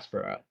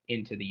diaspora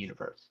into the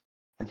universe.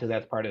 And so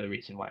that's part of the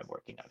reason why I'm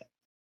working on it.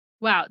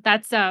 Wow,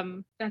 that's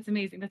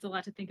amazing. That's a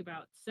lot to think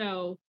about.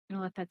 So I'm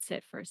gonna let that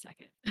sit for a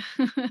second.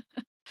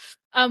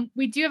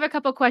 We do have a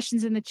couple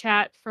questions in the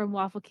chat from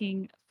Waffle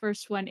King.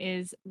 First one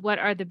is, what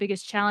are the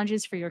biggest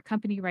challenges for your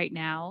company right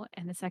now?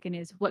 And the second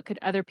is, what could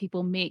other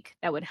people make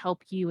that would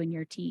help you and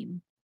your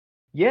team?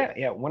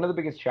 Yeah. One of the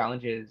biggest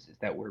challenges is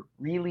that we're a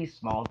really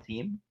small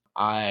team.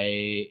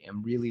 I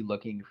am really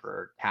looking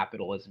for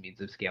capital as a means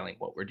of scaling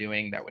what we're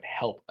doing that would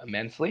help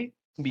immensely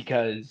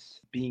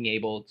because being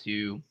able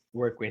to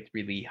work with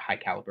really high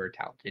caliber,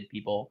 talented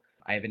people,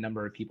 I have a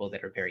number of people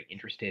that are very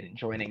interested in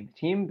joining the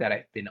team that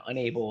I've been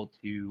unable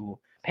to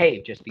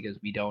pay just because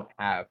we don't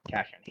have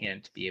cash on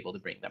hand to be able to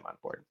bring them on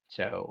board.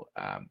 So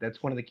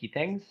that's one of the key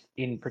things.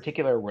 In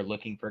particular, we're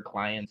looking for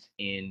clients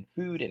in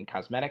food and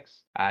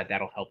cosmetics.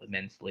 That'll help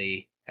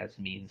immensely as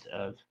a means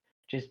of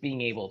just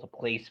being able to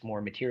place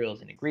more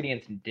materials and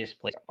ingredients and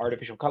displace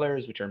artificial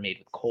colors, which are made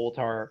with coal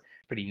tar.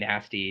 Pretty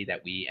nasty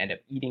that we end up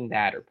eating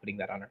that or putting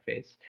that on our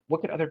face. What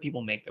could other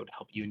people make that would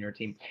help you and your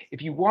team?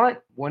 If you want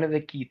one of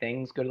the key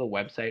things, go to the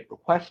website,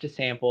 request a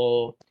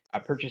sample,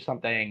 purchase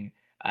something.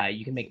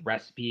 You can make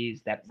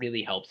recipes. That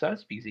really helps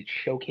us because it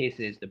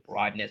showcases the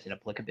broadness and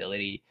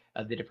applicability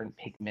of the different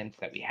pigments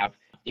that we have.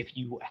 If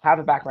you have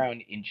a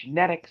background in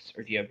genetics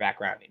or if you have a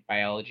background in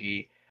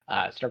biology,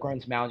 start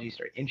growing some algae,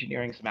 start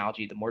engineering some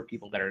algae. The more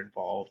people that are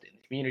involved in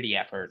the community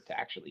effort to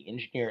actually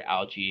engineer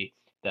algae,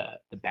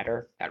 the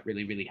better. That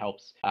really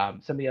helps.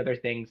 Some of the other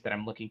things that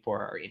I'm looking for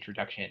are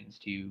introductions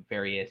to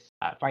various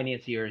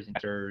financiers,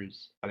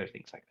 investors, other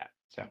things like that.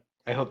 So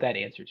I hope that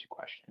answers your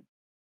question.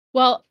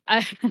 Well,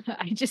 I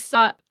I just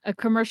saw a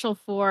commercial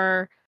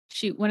for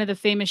one of the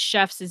famous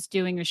chefs is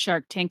doing a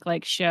Shark Tank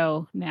like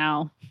show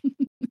now.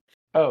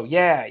 Oh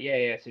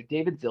yeah. So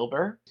David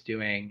Zilber is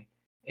doing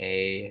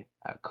a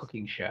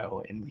cooking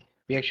show, and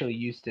we actually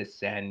used to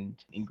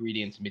send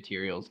ingredients and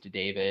materials to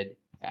David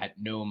at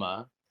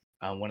Noma,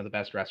 one of the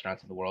best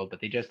restaurants in the world. But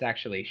they just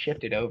actually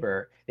shifted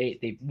over.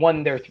 They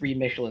won their 3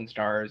 Michelin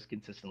stars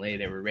consistently.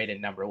 They were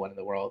rated #1 in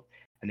the world,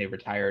 and they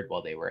retired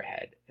while they were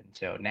ahead. And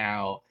so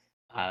now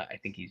I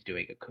think he's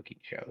doing a cooking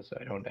show. So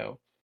I don't know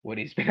what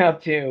he's been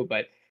up to,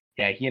 but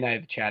yeah, he and I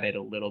have chatted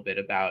a little bit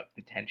about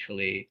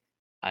potentially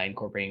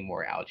incorporating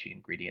more algae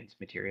ingredients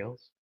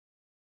materials.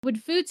 Would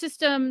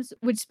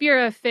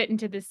Spira fit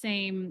into the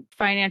same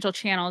financial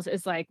channels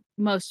as like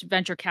most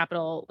venture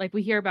capital? Like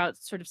we hear about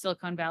sort of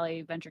Silicon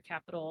Valley venture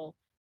capital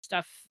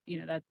stuff,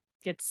 that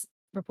gets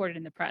reported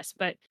in the press.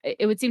 But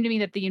it would seem to me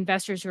that the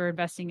investors who are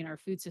investing in our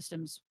food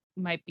systems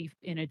might be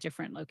in a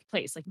different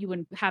place. Like you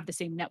wouldn't have the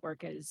same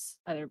network as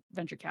other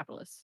venture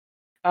capitalists.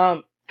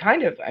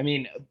 Kind of. I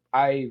mean,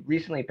 I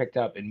recently picked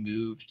up and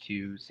moved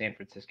to San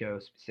Francisco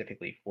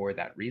specifically for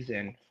that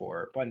reason,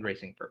 for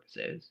fundraising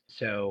purposes.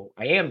 So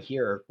I am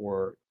here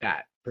for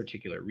that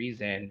particular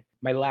reason.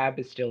 My lab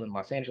is still in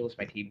Los Angeles,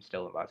 my team's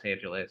still in Los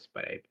Angeles,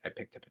 but I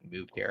picked up and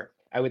moved here.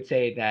 I would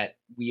say that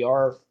we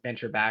are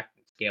venture backed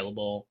and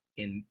scalable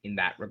in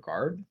that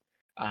regard.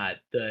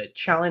 The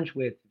challenge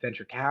with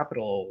venture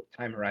capital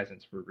time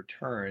horizons for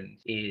returns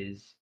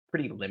is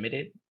pretty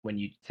limited when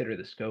you consider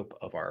the scope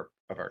of our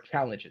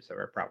challenges, of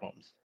our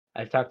problems.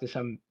 I've talked to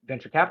some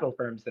venture capital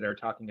firms that are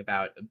talking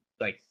about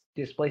like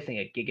displacing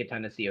a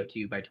gigaton of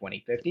CO2 by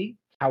 2050.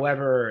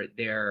 However,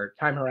 their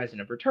time horizon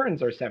of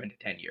returns are 7 to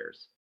 10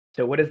 years.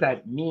 So what does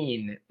that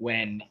mean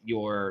when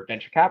your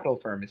venture capital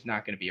firm is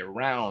not going to be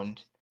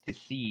around to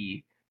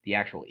see the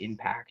actual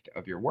impact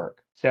of your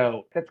work?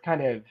 So that's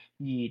kind of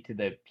key to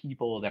the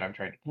people that I'm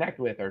trying to connect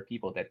with, are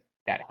people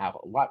that have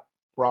a lot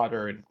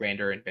broader and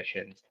grander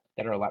ambitions,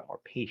 that are a lot more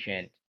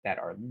patient, that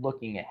are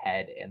looking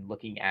ahead and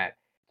looking at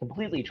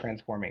completely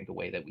transforming the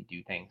way that we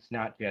do things,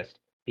 not just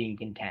being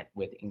content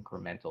with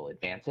incremental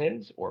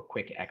advances or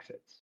quick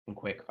exits and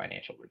quick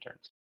financial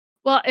returns.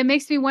 Well, it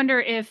makes me wonder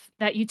if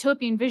that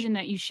utopian vision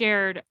that you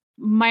shared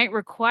might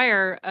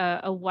require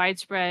a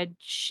widespread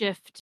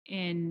shift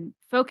in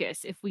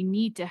focus if we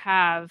need to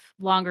have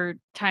longer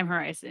time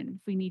horizon.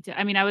 If we need to,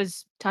 I mean, I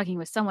was talking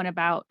with someone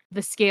about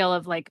the scale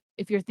of like,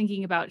 if you're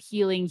thinking about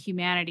healing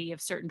humanity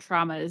of certain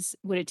traumas,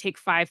 would it take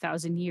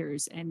 5,000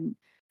 years? And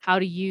how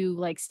do you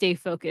like stay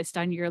focused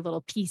on your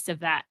little piece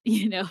of that?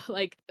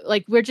 Like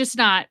we're just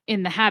not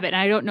in the habit. And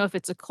I don't know if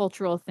it's a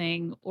cultural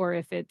thing or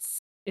if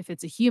it's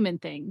a human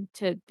thing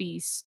to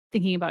be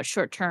thinking about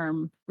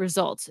short-term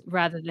results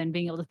rather than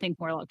being able to think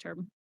more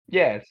long-term.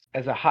 Yes,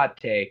 as a hot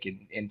take,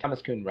 and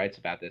Thomas Kuhn writes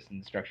about this in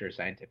the Structure of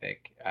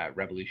Scientific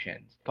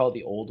Revolutions, called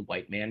the old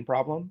white man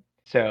problem.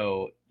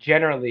 So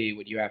generally,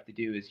 what you have to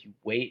do is you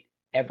wait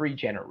every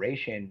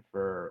generation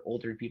for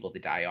older people to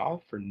die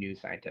off for new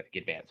scientific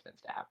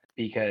advancements to happen.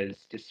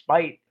 Because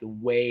despite the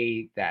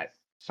way that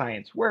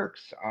science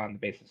works on the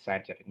basis of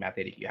scientific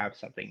method, if you have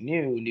something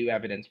new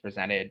evidence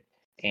presented,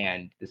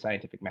 and the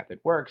scientific method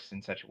works in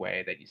such a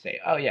way that you say,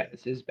 oh yeah,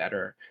 this is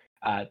better,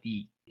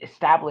 the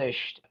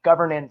established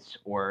governance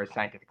or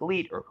scientific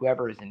elite or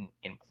whoever is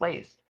in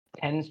place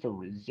tends to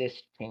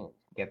resist change,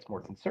 gets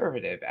more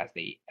conservative as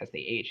they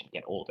age and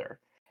get older.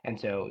 And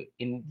so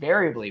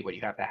invariably what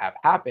you have to have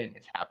happen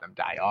is have them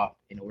die off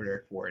in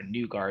order for a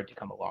new guard to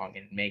come along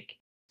and make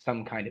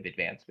some kind of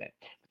advancement.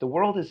 But the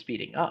world is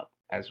speeding up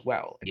as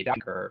well. The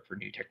adoption curve for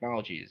new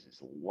technologies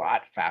is a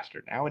lot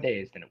faster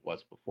nowadays than it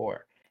was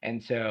before.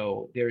 And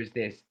so there's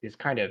this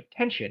kind of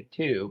tension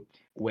too,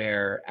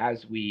 where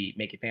as we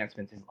make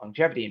advancements in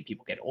longevity and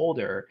people get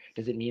older,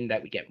 does it mean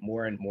that we get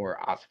more and more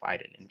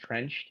ossified and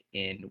entrenched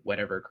in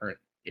whatever current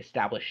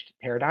established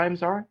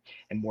paradigms are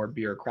and more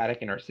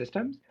bureaucratic in our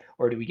systems?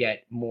 Or do we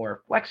get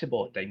more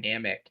flexible,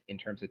 dynamic in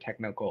terms of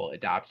technical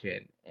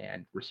adoption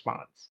and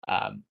response?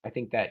 I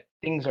think that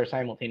things are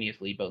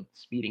simultaneously both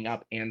speeding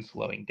up and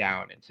slowing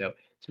down. And so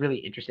it's really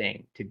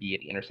interesting to be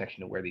at the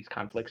intersection of where these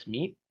conflicts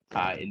meet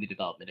in the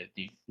development of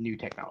new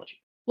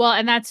technology. Well,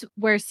 and that's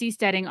where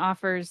seasteading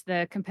offers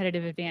the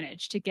competitive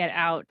advantage to get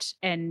out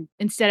and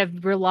instead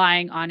of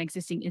relying on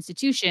existing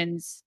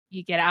institutions,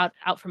 you get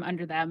out from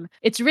under them.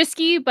 It's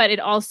risky, but it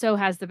also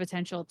has the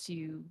potential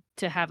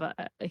to have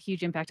a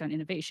huge impact on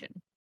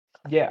innovation.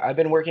 Yeah, I've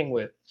been working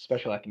with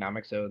special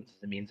economic zones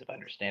as a means of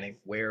understanding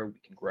where we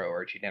can grow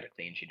our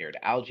genetically engineered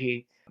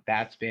algae.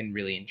 That's been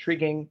really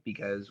intriguing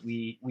because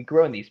we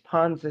grow in these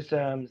pond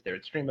systems, they're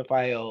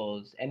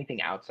streamophiles,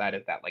 anything outside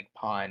of that like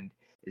pond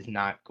is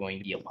not going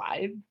to be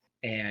alive.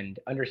 And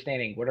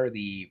understanding what are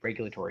the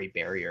regulatory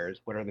barriers,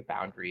 what are the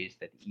boundaries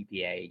that the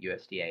EPA,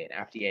 USDA,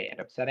 and FDA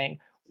end up setting,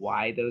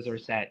 why those are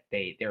set,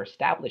 they're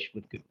established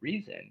with good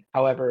reason.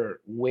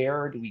 However,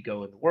 where do we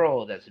go in the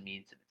world as a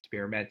means of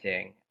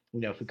experimenting?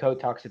 Foucault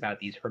talks about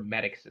these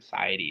hermetic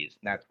societies,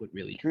 and that's what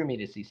really drew me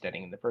to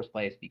seasteading in the first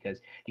place, because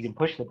you can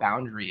push the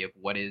boundary of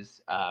what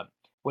is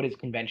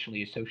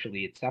conventionally or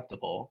socially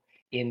acceptable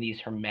in these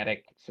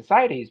hermetic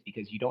societies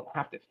because you don't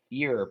have to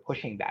fear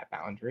pushing that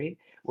boundary.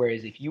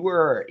 Whereas if you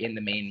were in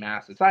the main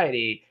mass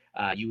society,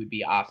 you would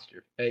be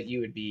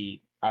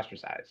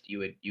ostracized.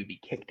 You'd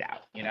be kicked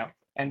out.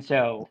 And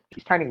so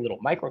these tiny little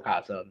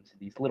microcosms,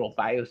 these little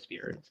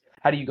biospheres,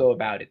 how do you go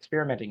about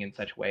experimenting in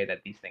such a way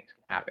that these things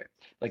can happen?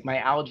 Like my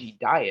algae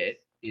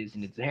diet is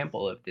an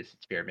example of this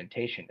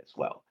experimentation as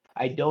well.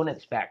 I don't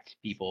expect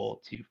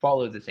people to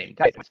follow the same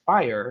diet,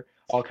 inspire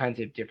all kinds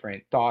of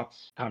different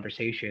thoughts,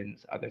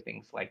 conversations, other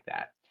things like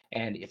that.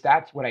 And if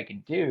that's what I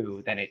can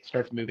do, then it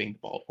starts moving the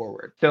ball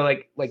forward. So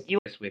like Elon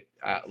with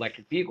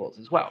electric vehicles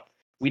as well.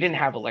 We didn't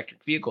have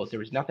electric vehicles. There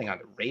was nothing on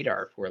the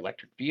radar for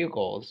electric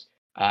vehicles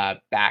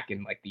back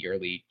in like the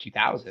early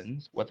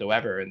 2000s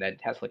whatsoever. And then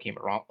Tesla came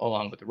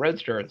along with the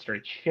Roadster and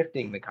started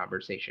shifting the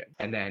conversation.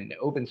 And then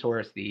open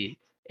source the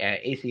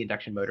AC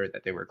induction motor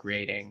that they were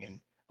creating and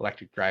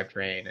electric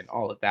drivetrain and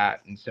all of that.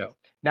 And so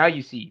now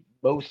you see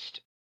most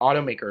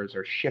automakers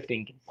are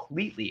shifting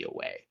completely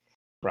away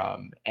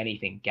from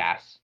anything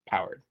gas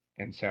powered.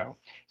 And so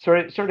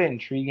sort of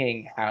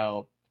intriguing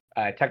how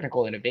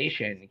technical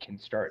innovation can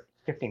start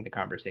shifting the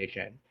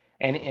conversation.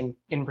 And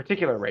in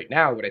particular, right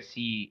now, what I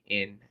see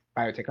in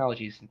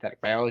biotechnology,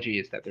 synthetic biology,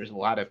 is that there's a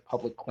lot of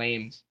public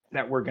claims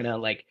that we're gonna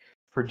like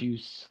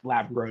produce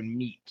lab-grown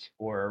meat,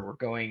 or we're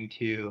going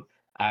to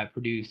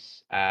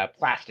produce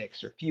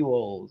plastics or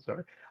fuels,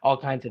 or all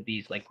kinds of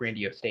these like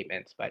grandiose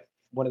statements. But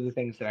one of the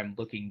things that I'm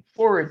looking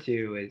forward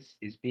to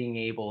is being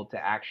able to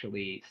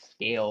actually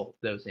scale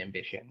those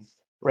ambitions.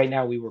 Right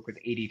now, we work with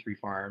 83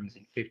 farms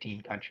in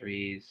 15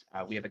 countries.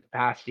 We have a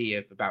capacity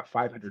of about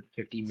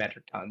 550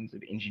 metric tons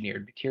of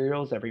engineered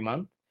materials every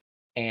month,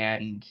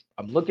 and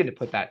I'm looking to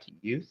put that to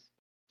use.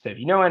 So if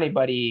you know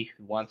anybody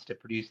who wants to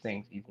produce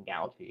things using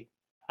algae,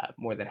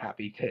 more than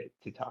happy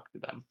to talk to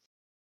them.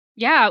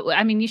 Yeah,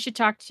 I mean, you should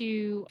talk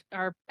to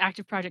our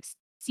active projects,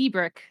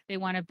 Seabrick. They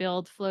want to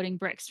build floating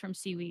bricks from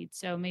seaweed.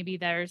 So maybe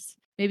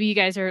you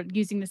guys are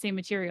using the same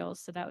materials.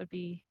 So that would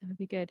be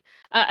good.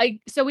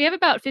 So we have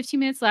about 15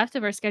 minutes left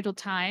of our scheduled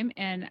time,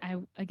 and I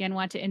again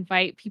want to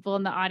invite people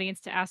in the audience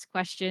to ask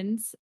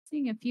questions.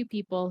 Seeing a few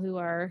people who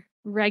are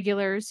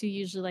regulars who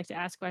usually like to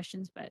ask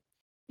questions, but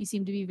you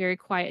seem to be very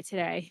quiet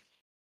today.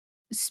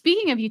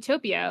 Speaking of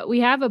Utopia, we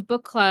have a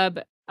book club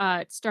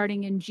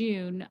starting in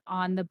June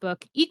on the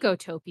book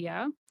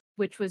Ecotopia,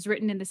 which was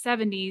written in the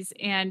 70s.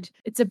 And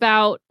it's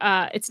about,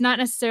 it's not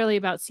necessarily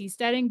about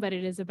seasteading, but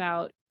it is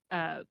about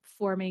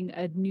forming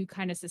a new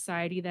kind of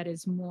society that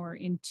is more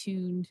in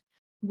tune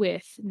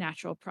with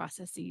natural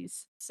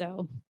processes.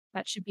 So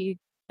that should be,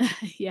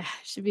 yeah,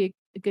 should be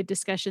a good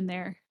discussion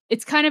there.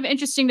 It's kind of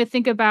interesting to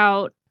think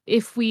about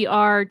if we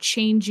are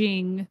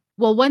changing.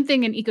 Well, one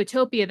thing in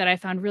Ecotopia that I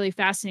found really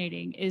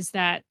fascinating is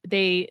that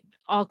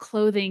all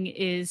clothing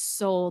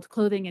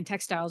and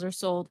textiles are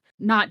sold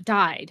not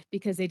dyed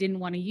because they didn't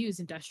want to use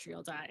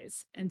industrial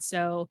dyes. And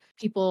so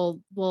people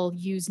will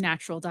use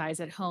natural dyes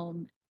at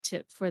home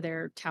for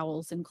their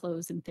towels and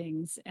clothes and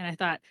things. And I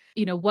thought,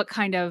 what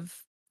kind of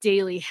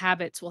daily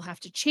habits will have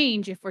to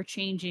change if we're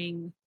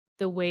changing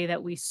the way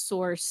that we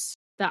source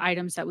the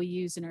items that we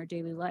use in our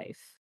daily life.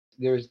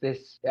 There's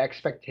this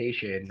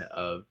expectation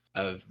of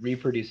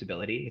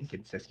reproducibility and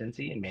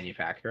consistency in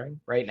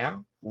manufacturing right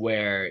now,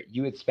 where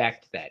you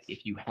expect that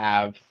if you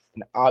have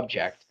an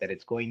object that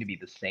it's going to be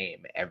the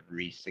same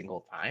every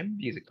single time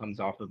because it comes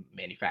off of a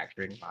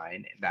manufacturing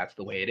line and that's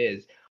the way it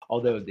is.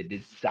 Although the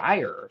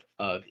desire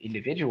of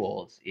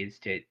individuals is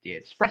to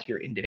express your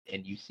individuality,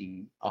 and you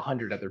see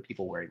 100 other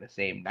people wearing the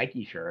same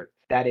Nike shirt,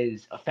 that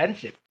is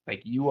offensive.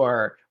 Like, you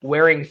are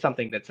wearing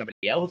something that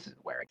somebody else is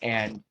wearing,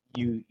 and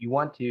you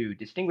want to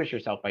distinguish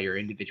yourself by your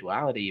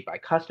individuality by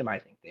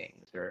customizing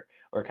things, or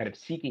kind of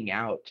seeking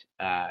out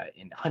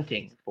and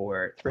hunting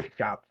for thrift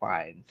shop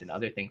finds and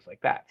other things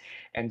like that.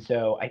 And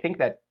so I think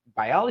that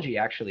biology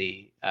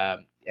actually,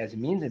 as a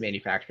means of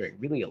manufacturing,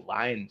 really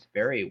aligns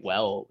very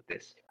well with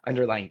this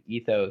underlying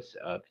ethos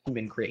of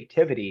human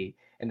creativity,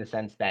 in the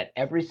sense that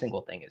every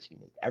single thing is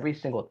unique. Every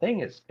single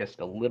thing is just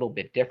a little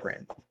bit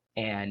different.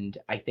 And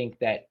I think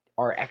that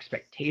our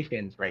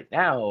expectations right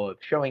now of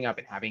showing up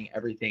and having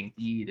everything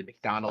be the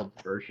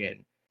McDonald's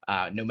version,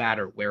 no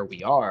matter where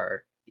we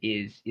are,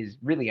 is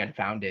really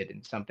unfounded,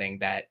 and something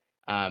that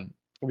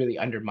really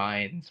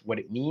undermines what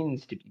it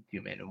means to be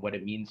human and what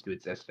it means to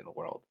exist in the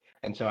world.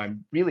 And so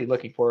I'm really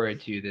looking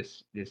forward to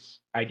this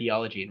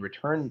ideology and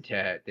return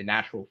to the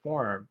natural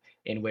form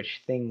in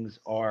which things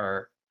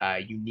are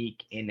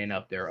unique in and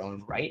of their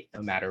own right,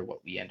 no matter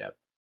what we end up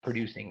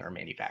producing or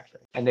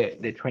manufacturing. And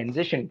the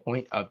transition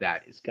point of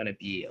that is going to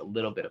be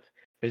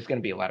there's going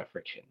to be a lot of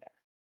friction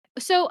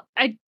there. So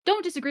I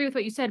don't disagree with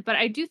what you said, but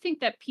I do think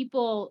that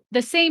people,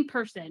 the same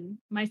person,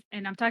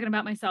 and I'm talking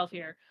about myself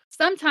here,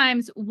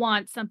 sometimes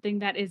want something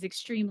that is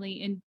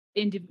extremely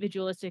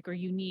individualistic or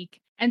unique.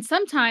 And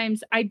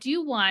sometimes I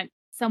do want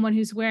someone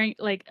who's wearing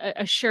like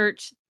a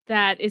shirt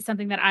that is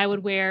something that I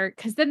would wear,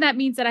 because then that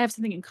means that I have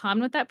something in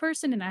common with that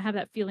person and I have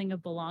that feeling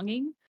of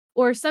belonging.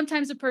 Or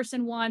sometimes a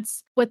person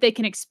wants what they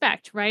can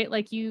expect, right?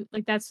 Like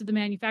that's what the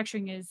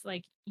manufacturing is.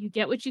 Like, you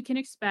get what you can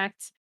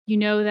expect. You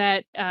know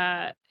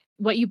that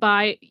what you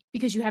buy,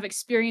 because you have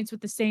experience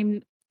with the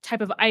same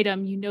type of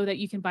item, you know that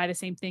you can buy the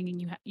same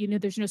thing,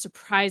 and there's no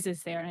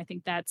surprises there. And I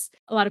think that's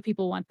a lot of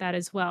people want that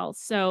as well.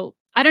 So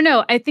I don't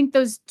know. I think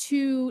those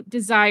two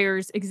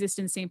desires exist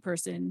in the same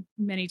person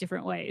many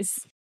different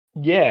ways.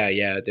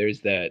 Yeah.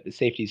 There's the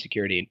safety,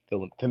 security,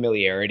 and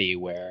familiarity,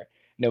 where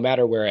no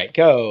matter where I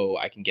go,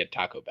 I can get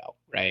Taco Bell,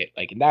 right?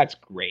 Like, and that's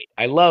great.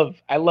 I love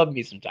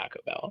me some Taco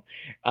Bell.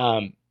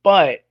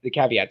 But the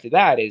caveat to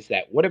that is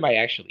that, what am I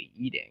actually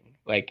eating?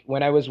 Like,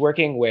 when I was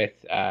working with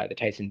the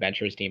Tyson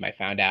Ventures team, I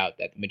found out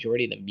that the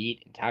majority of the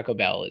meat in Taco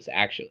Bell is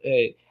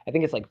actually, I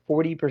think it's like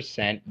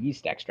 40%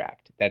 yeast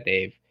extract, that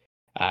they've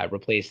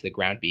replaced the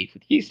ground beef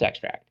with yeast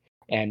extract.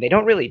 And they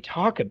don't really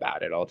talk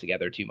about it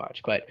altogether too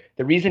much. But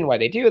the reason why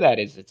they do that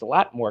is it's a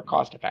lot more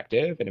cost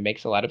effective and it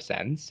makes a lot of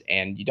sense.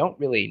 And you don't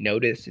really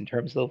notice in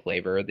terms of the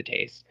flavor or the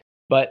taste.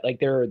 But like,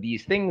 there are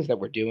these things that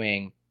we're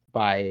doing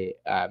by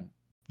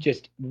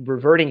just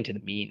reverting to the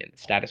mean and the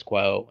status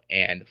quo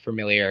and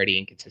familiarity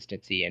and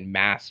consistency and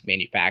mass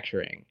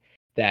manufacturing,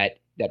 that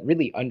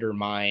really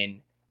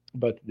undermine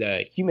both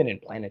the human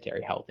and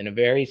planetary health in a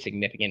very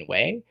significant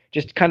way,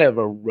 just kind of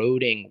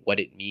eroding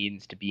what it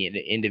means to be an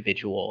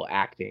individual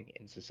acting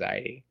in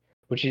society,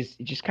 which is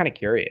just kind of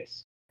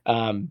curious.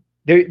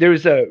 There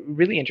was a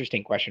really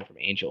interesting question from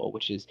Angel,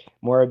 which is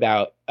more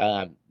about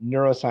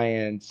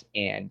neuroscience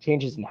and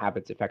changes in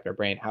habits affect our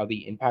brain, how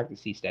the impact of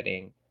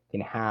seasteading can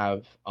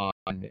have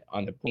on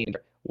the brain,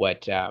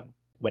 what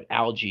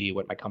algae,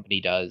 what my company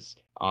does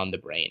on the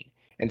brain.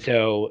 And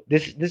so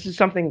this is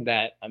something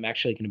that I'm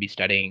actually going to be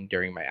studying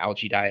during my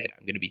algae diet.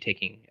 I'm going to be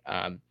taking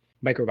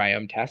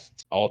microbiome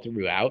tests all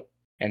throughout.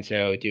 And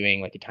so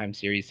doing like a time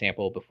series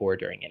sample before,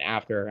 during, and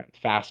after. I'm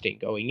fasting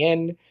going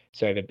in.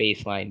 So I have a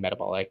baseline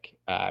metabolic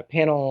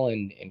panel,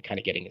 and kind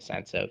of getting a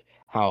sense of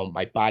how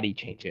my body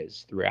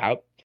changes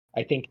throughout.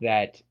 I think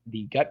that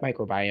the gut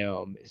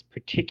microbiome is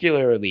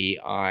particularly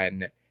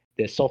on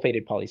the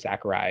sulfated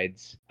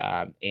polysaccharides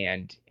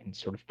and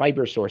sort of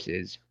fiber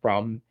sources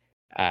from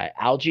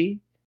algae,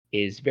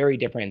 is very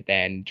different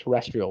than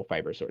terrestrial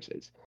fiber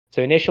sources.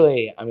 So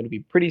initially, I'm going to be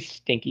pretty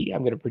stinky.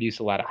 I'm going to produce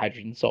a lot of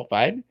hydrogen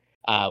sulfide,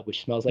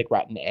 which smells like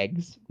rotten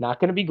eggs. Not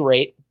going to be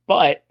great,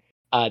 but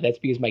that's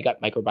because my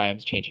gut microbiome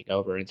is changing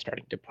over and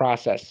starting to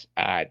process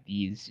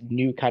these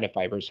new kind of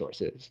fiber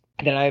sources.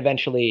 And then I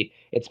eventually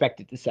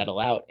expect it to settle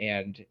out.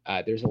 And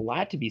there's a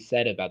lot to be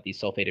said about these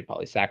sulfated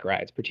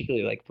polysaccharides,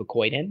 particularly like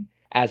fucoidin,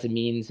 as a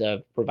means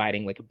of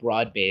providing like a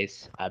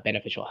broad-based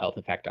beneficial health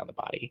effect on the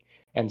body.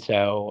 And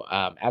so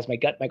as my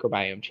gut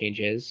microbiome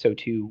changes, so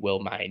too will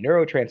my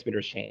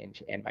neurotransmitters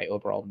change and my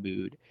overall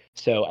mood.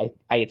 So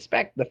I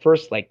expect the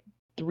first like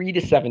 3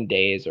 to 7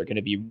 days are going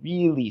to be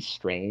really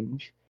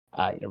strange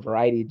in a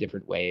variety of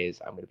different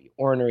ways. I'm going to be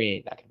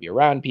ornery, not going to be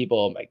around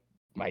people.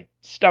 My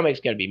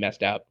stomach's going to be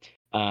messed up.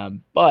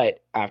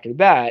 But after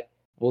that,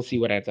 we'll see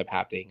what ends up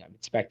happening. I'm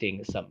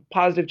expecting some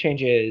positive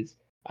changes.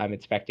 I'm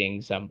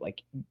expecting some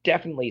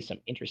definitely some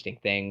interesting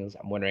things.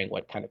 I'm wondering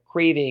what kind of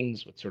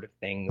cravings, what sort of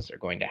things are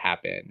going to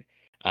happen.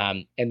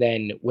 And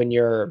then when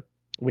you're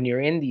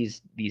in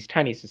these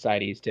tiny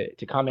societies,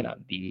 to comment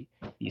on the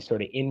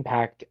sort of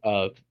impact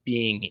of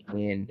being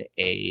in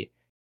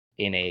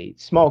a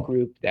small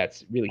group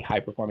that's really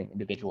high performing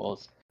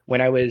individuals.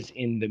 When I was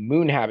in the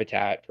moon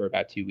habitat for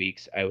about 2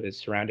 weeks, I was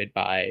surrounded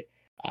by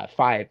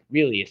 5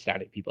 really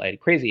astounding people. I had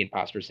crazy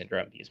imposter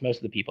syndrome because most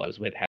of the people I was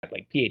with had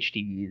like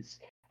PhDs,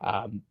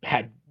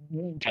 had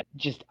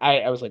just,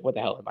 I was like, what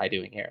the hell am I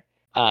doing here?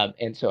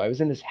 And so I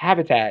was in this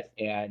habitat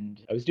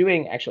and I was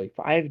doing actually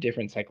 5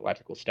 different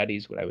psychological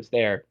studies when I was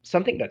there.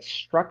 Something that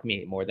struck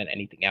me more than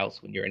anything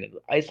else when you're in an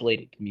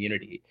isolated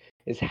community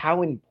is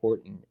how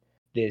important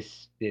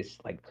this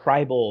like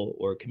tribal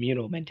or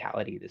communal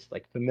mentality, this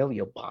like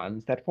familial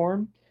bonds that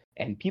form,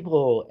 and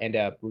people end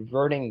up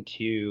reverting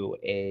to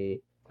a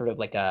sort of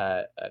like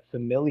a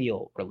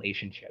familial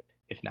relationship.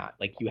 If not,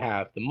 like you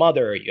have the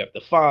mother, you have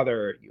the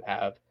father, you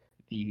have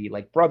the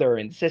like brother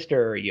and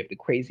sister, you have the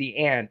crazy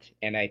aunt,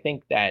 and I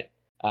think that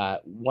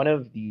one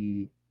of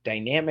the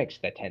dynamics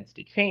that tends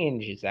to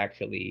change is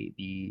actually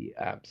the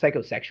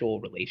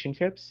psychosexual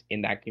relationships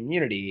in that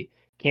community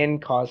can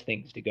cause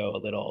things to go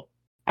a little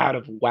out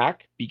of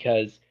whack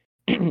because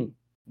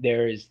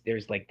there's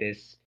like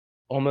this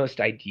almost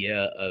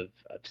idea of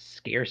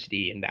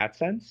scarcity in that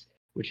sense,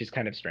 which is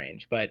kind of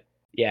strange. But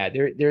yeah,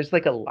 there's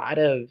like a lot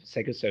of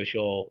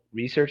psychosocial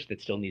research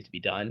that still needs to be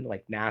done.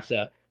 Like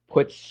NASA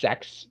puts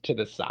sex to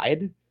the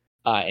side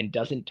and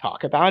doesn't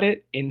talk about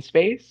it in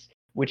space,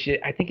 which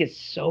I think is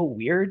so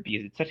weird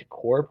because it's such a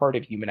core part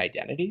of human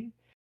identity.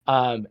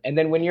 And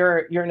then when you're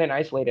in an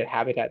isolated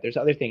habitat, there's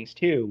other things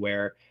too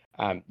where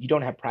you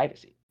don't have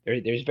privacy.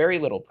 There's very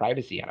little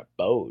privacy on a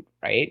boat,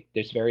 right?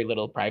 There's very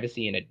little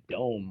privacy in a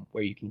dome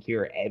where you can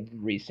hear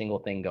every single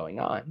thing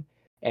going on.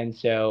 And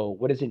so,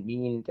 what does it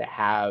mean to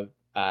have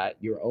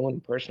your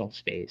own personal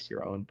space,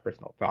 your own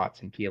personal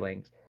thoughts and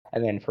feelings?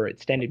 And then for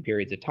extended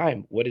periods of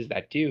time, what does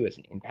that do as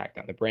an impact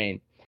on the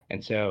brain?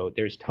 And so,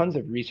 there's tons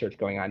of research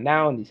going on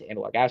now in these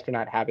analog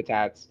astronaut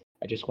habitats.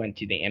 I just went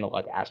to the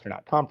Analog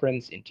Astronaut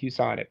Conference in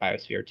Tucson at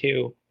Biosphere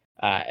 2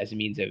 as a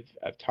means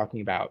of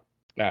talking about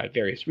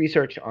various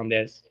research on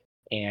this.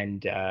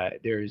 And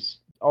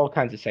there's all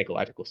kinds of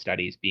psychological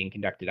studies being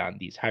conducted on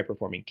these high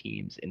performing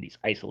teams in these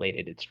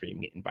isolated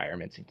extreme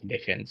environments and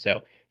conditions. So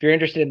if you're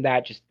interested in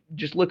that,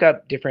 just look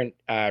up different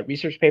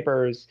research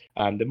papers.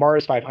 The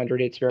Mars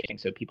 500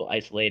 experiment, so people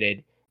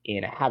isolated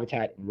in a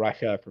habitat in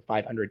Russia for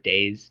 500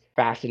 days.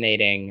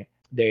 Fascinating.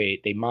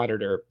 They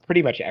monitor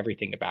pretty much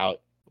everything about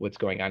what's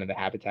going on in the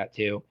habitat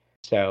too.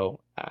 So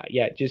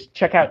yeah, just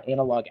check out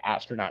Analog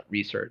Astronaut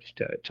Research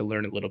to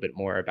learn a little bit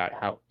more about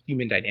how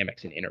human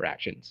dynamics and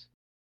interactions.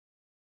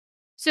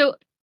 So,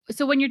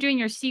 when you're doing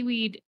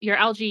your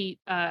algae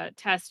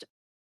test,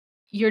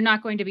 you're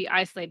not going to be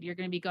isolated. You're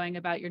going to be going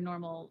about your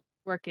normal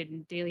work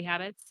and daily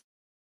habits.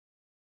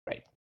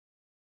 Right.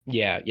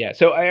 Yeah, yeah.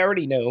 So I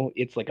already know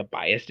it's like a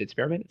biased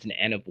experiment. It's an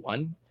N of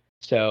 1.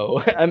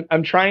 So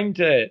I'm trying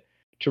to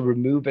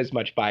remove as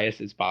much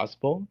bias as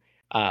possible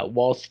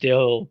while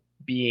still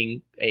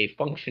being a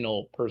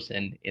functional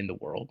person in the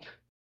world.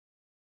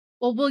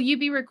 Well, will you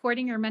be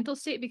recording your mental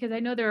state? Because I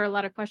know there are a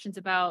lot of questions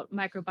about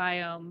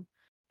microbiome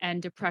and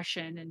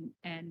depression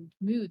and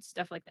mood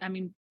stuff like that. I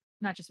mean,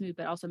 not just mood,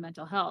 but also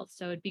mental health.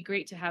 So it'd be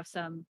great to have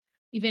some,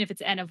 even if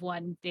it's N of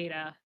 1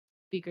 data,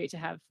 be great to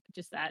have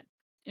just that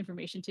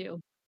information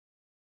too.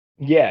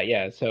 Yeah,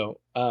 yeah.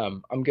 So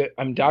I'm good.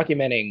 I'm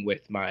documenting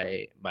with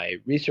my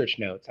research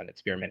notes on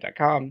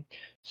experiment.com.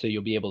 So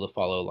you'll be able to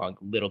follow along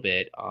a little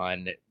bit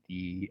on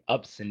the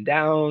ups and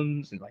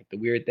downs and like the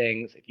weird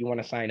things. If you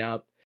want to sign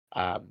up,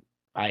 um,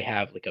 I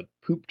have like a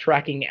poop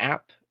tracking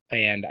app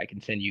and I can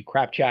send you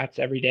crap chats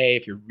every day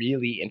if you're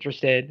really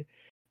interested.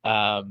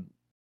 Um,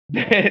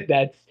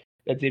 that's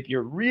that's if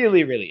you're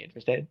really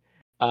interested.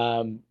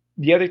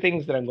 The other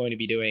things that I'm going to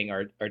be doing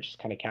are just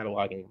kind of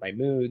cataloging my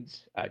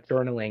moods,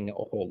 journaling a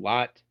whole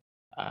lot,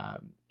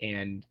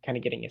 and kind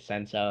of getting a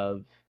sense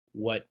of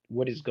what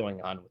is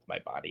going on with my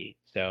body.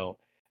 So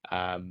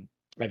I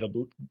have a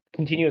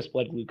continuous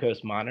blood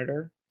glucose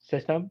monitor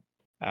system,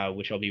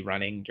 which I'll be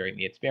running during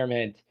the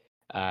experiment.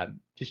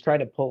 just trying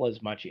to pull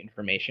as much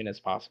information as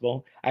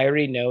possible. I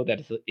already know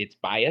that it's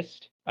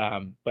biased,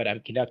 but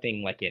I'm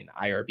conducting like an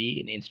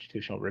IRB, an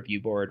institutional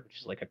review board,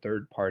 which is like a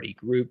third-party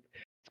group.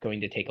 It's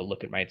going to take a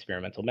look at my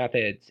experimental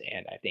methods,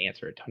 and I have to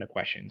answer a ton of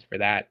questions for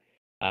that.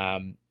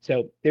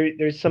 So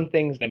there's some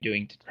things that I'm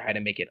doing to try to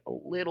make it a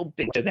little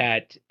bit so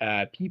that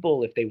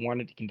people, if they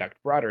wanted to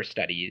conduct broader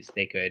studies,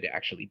 they could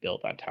actually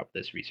build on top of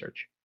this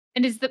research.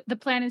 And is the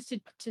plan is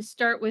to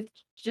start with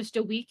just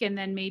a week and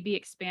then maybe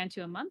expand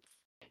to a month?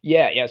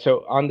 Yeah.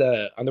 So on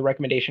the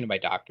recommendation of my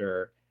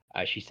doctor,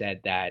 she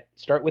said that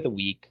start with a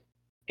week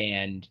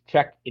and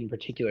check in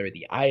particular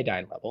the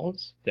iodine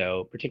levels.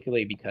 So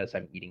particularly because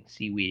I'm eating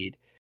seaweed,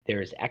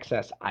 there's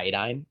excess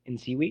iodine in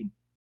seaweed,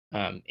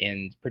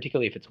 and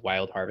particularly if it's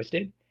wild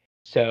harvested.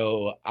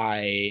 So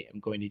I am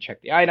going to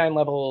check the iodine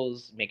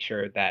levels, make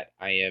sure that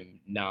I am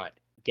not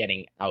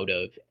getting out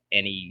of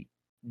any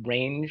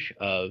range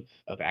of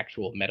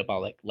actual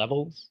metabolic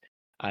levels,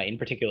 in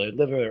particular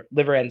liver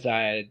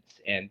enzymes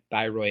and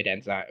thyroid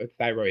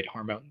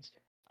hormones.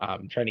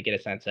 Trying to get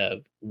a sense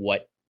of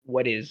what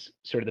is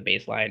sort of the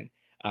baseline.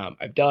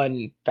 I've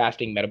done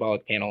fasting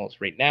metabolic panels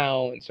right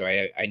now, and so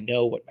I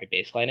know what my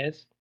baseline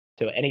is.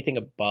 So anything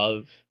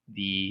above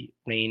the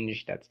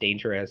range that's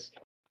dangerous,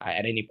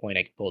 at any point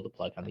I can pull the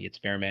plug on the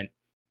experiment.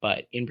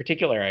 But in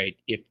particular,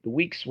 if the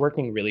week's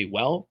working really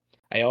well,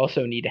 I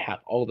also need to have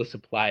all the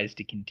supplies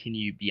to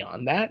continue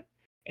beyond that.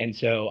 And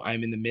so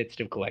I'm in the midst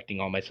of collecting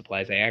all my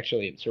supplies. I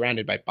actually am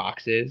surrounded by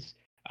boxes.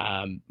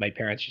 My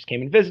parents just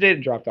came and visited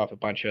and dropped off a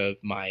bunch of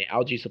my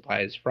algae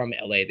supplies from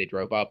LA. They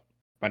drove up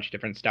a bunch of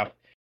different stuff.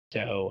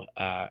 So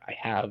I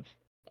have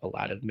a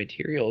lot of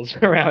materials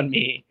around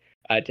me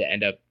to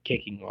end up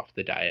kicking off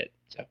the diet.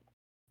 So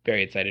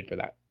very excited for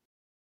that.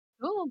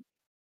 Cool.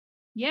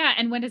 Yeah.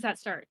 And when does that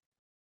start?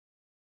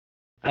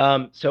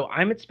 So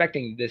I'm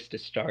expecting this to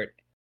start,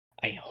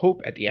 I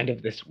hope, at the end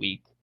of this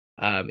week.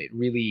 It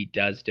really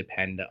does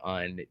depend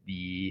on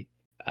the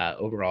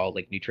overall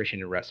like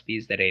nutrition and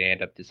recipes that I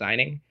end up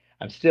designing.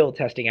 I'm still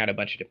testing out a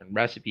bunch of different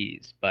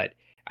recipes, but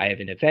I have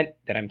an event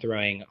that I'm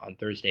throwing on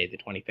Thursday, the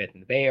 25th in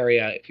the Bay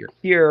Area. If you're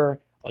here,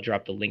 I'll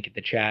drop the link in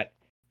the chat.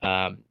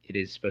 It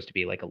is supposed to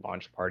be like a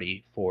launch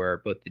party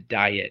for both the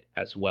diet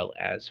as well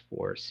as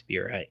for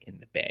Spira in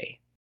the Bay.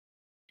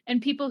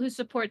 And people who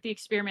support the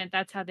experiment,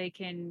 that's how they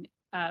can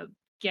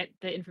get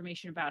the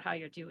information about how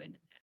you're doing,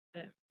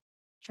 the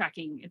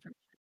tracking information.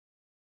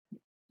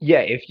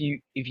 Yeah, if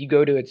you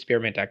go to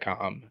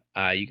experiment.com,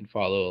 you can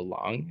follow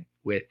along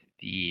with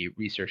the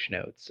research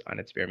notes on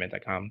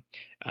experiment.com.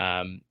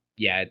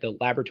 Yeah, the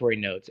laboratory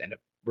notes end up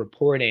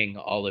reporting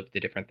all of the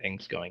different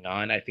things going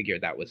on. I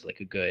figured that was like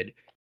a good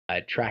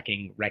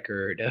tracking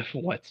record of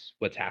what's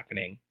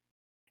happening.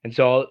 And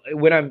so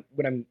when I'm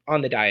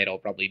on the diet, I'll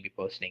probably be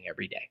posting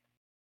every day.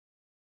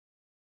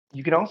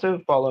 You can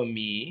also follow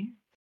me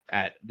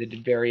at the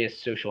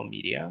various social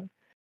media.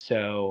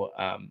 So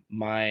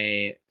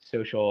my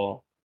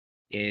social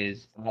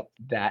is at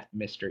that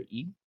Mr.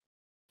 E.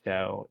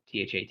 So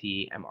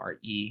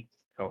THATMRE,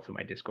 also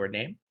my Discord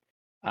name.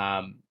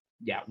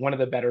 Yeah, one of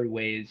the better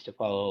ways to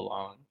follow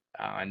along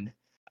on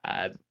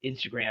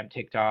Instagram,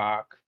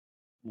 TikTok,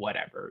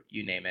 whatever,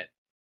 you name it.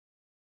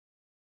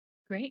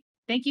 Great.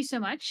 Thank you so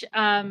much.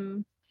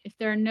 If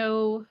there are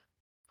no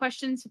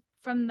questions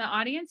from the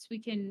audience, we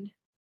can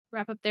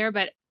wrap up there.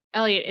 But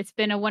Elliot, it's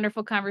been a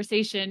wonderful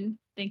conversation.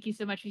 Thank you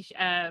so much. We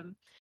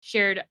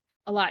shared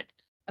a lot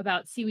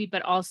about seaweed,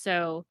 but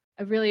also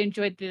I really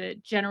enjoyed the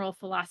general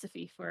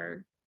philosophy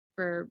for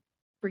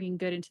bringing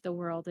good into the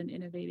world and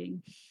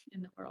innovating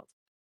in the world.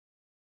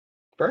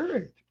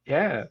 Perfect.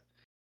 Yeah.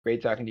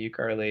 Great talking to you,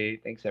 Carly.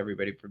 Thanks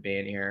everybody for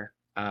being here.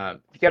 If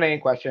you got any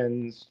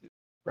questions,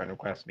 friend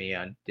request me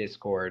on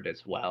Discord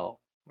as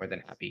well. More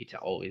than happy to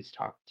always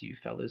talk to you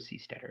fellow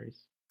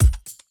seasteaders.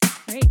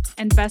 Great.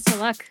 And best of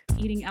luck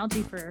eating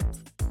algae for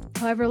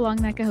however long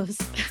that goes.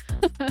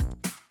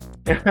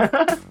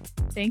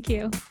 Thank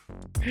you.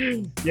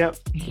 Yep.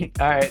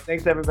 All right.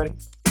 Thanks, everybody.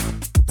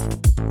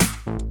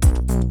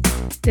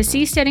 The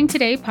Seasteading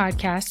Today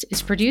podcast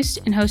is produced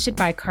and hosted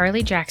by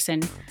Carly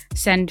Jackson.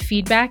 Send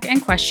feedback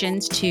and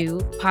questions to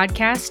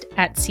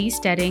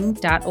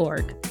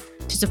podcast@seasteading.org.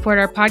 To support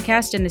our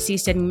podcast and the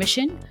seasteading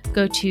mission,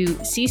 go to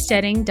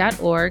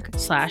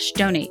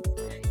seasteading.org/donate.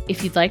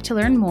 If you'd like to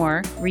learn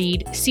more,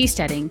 read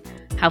Seasteading: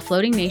 How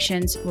Floating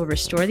Nations Will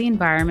Restore the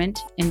Environment,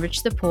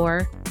 Enrich the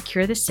Poor,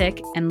 Cure the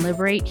Sick, and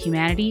Liberate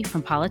Humanity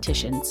from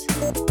Politicians.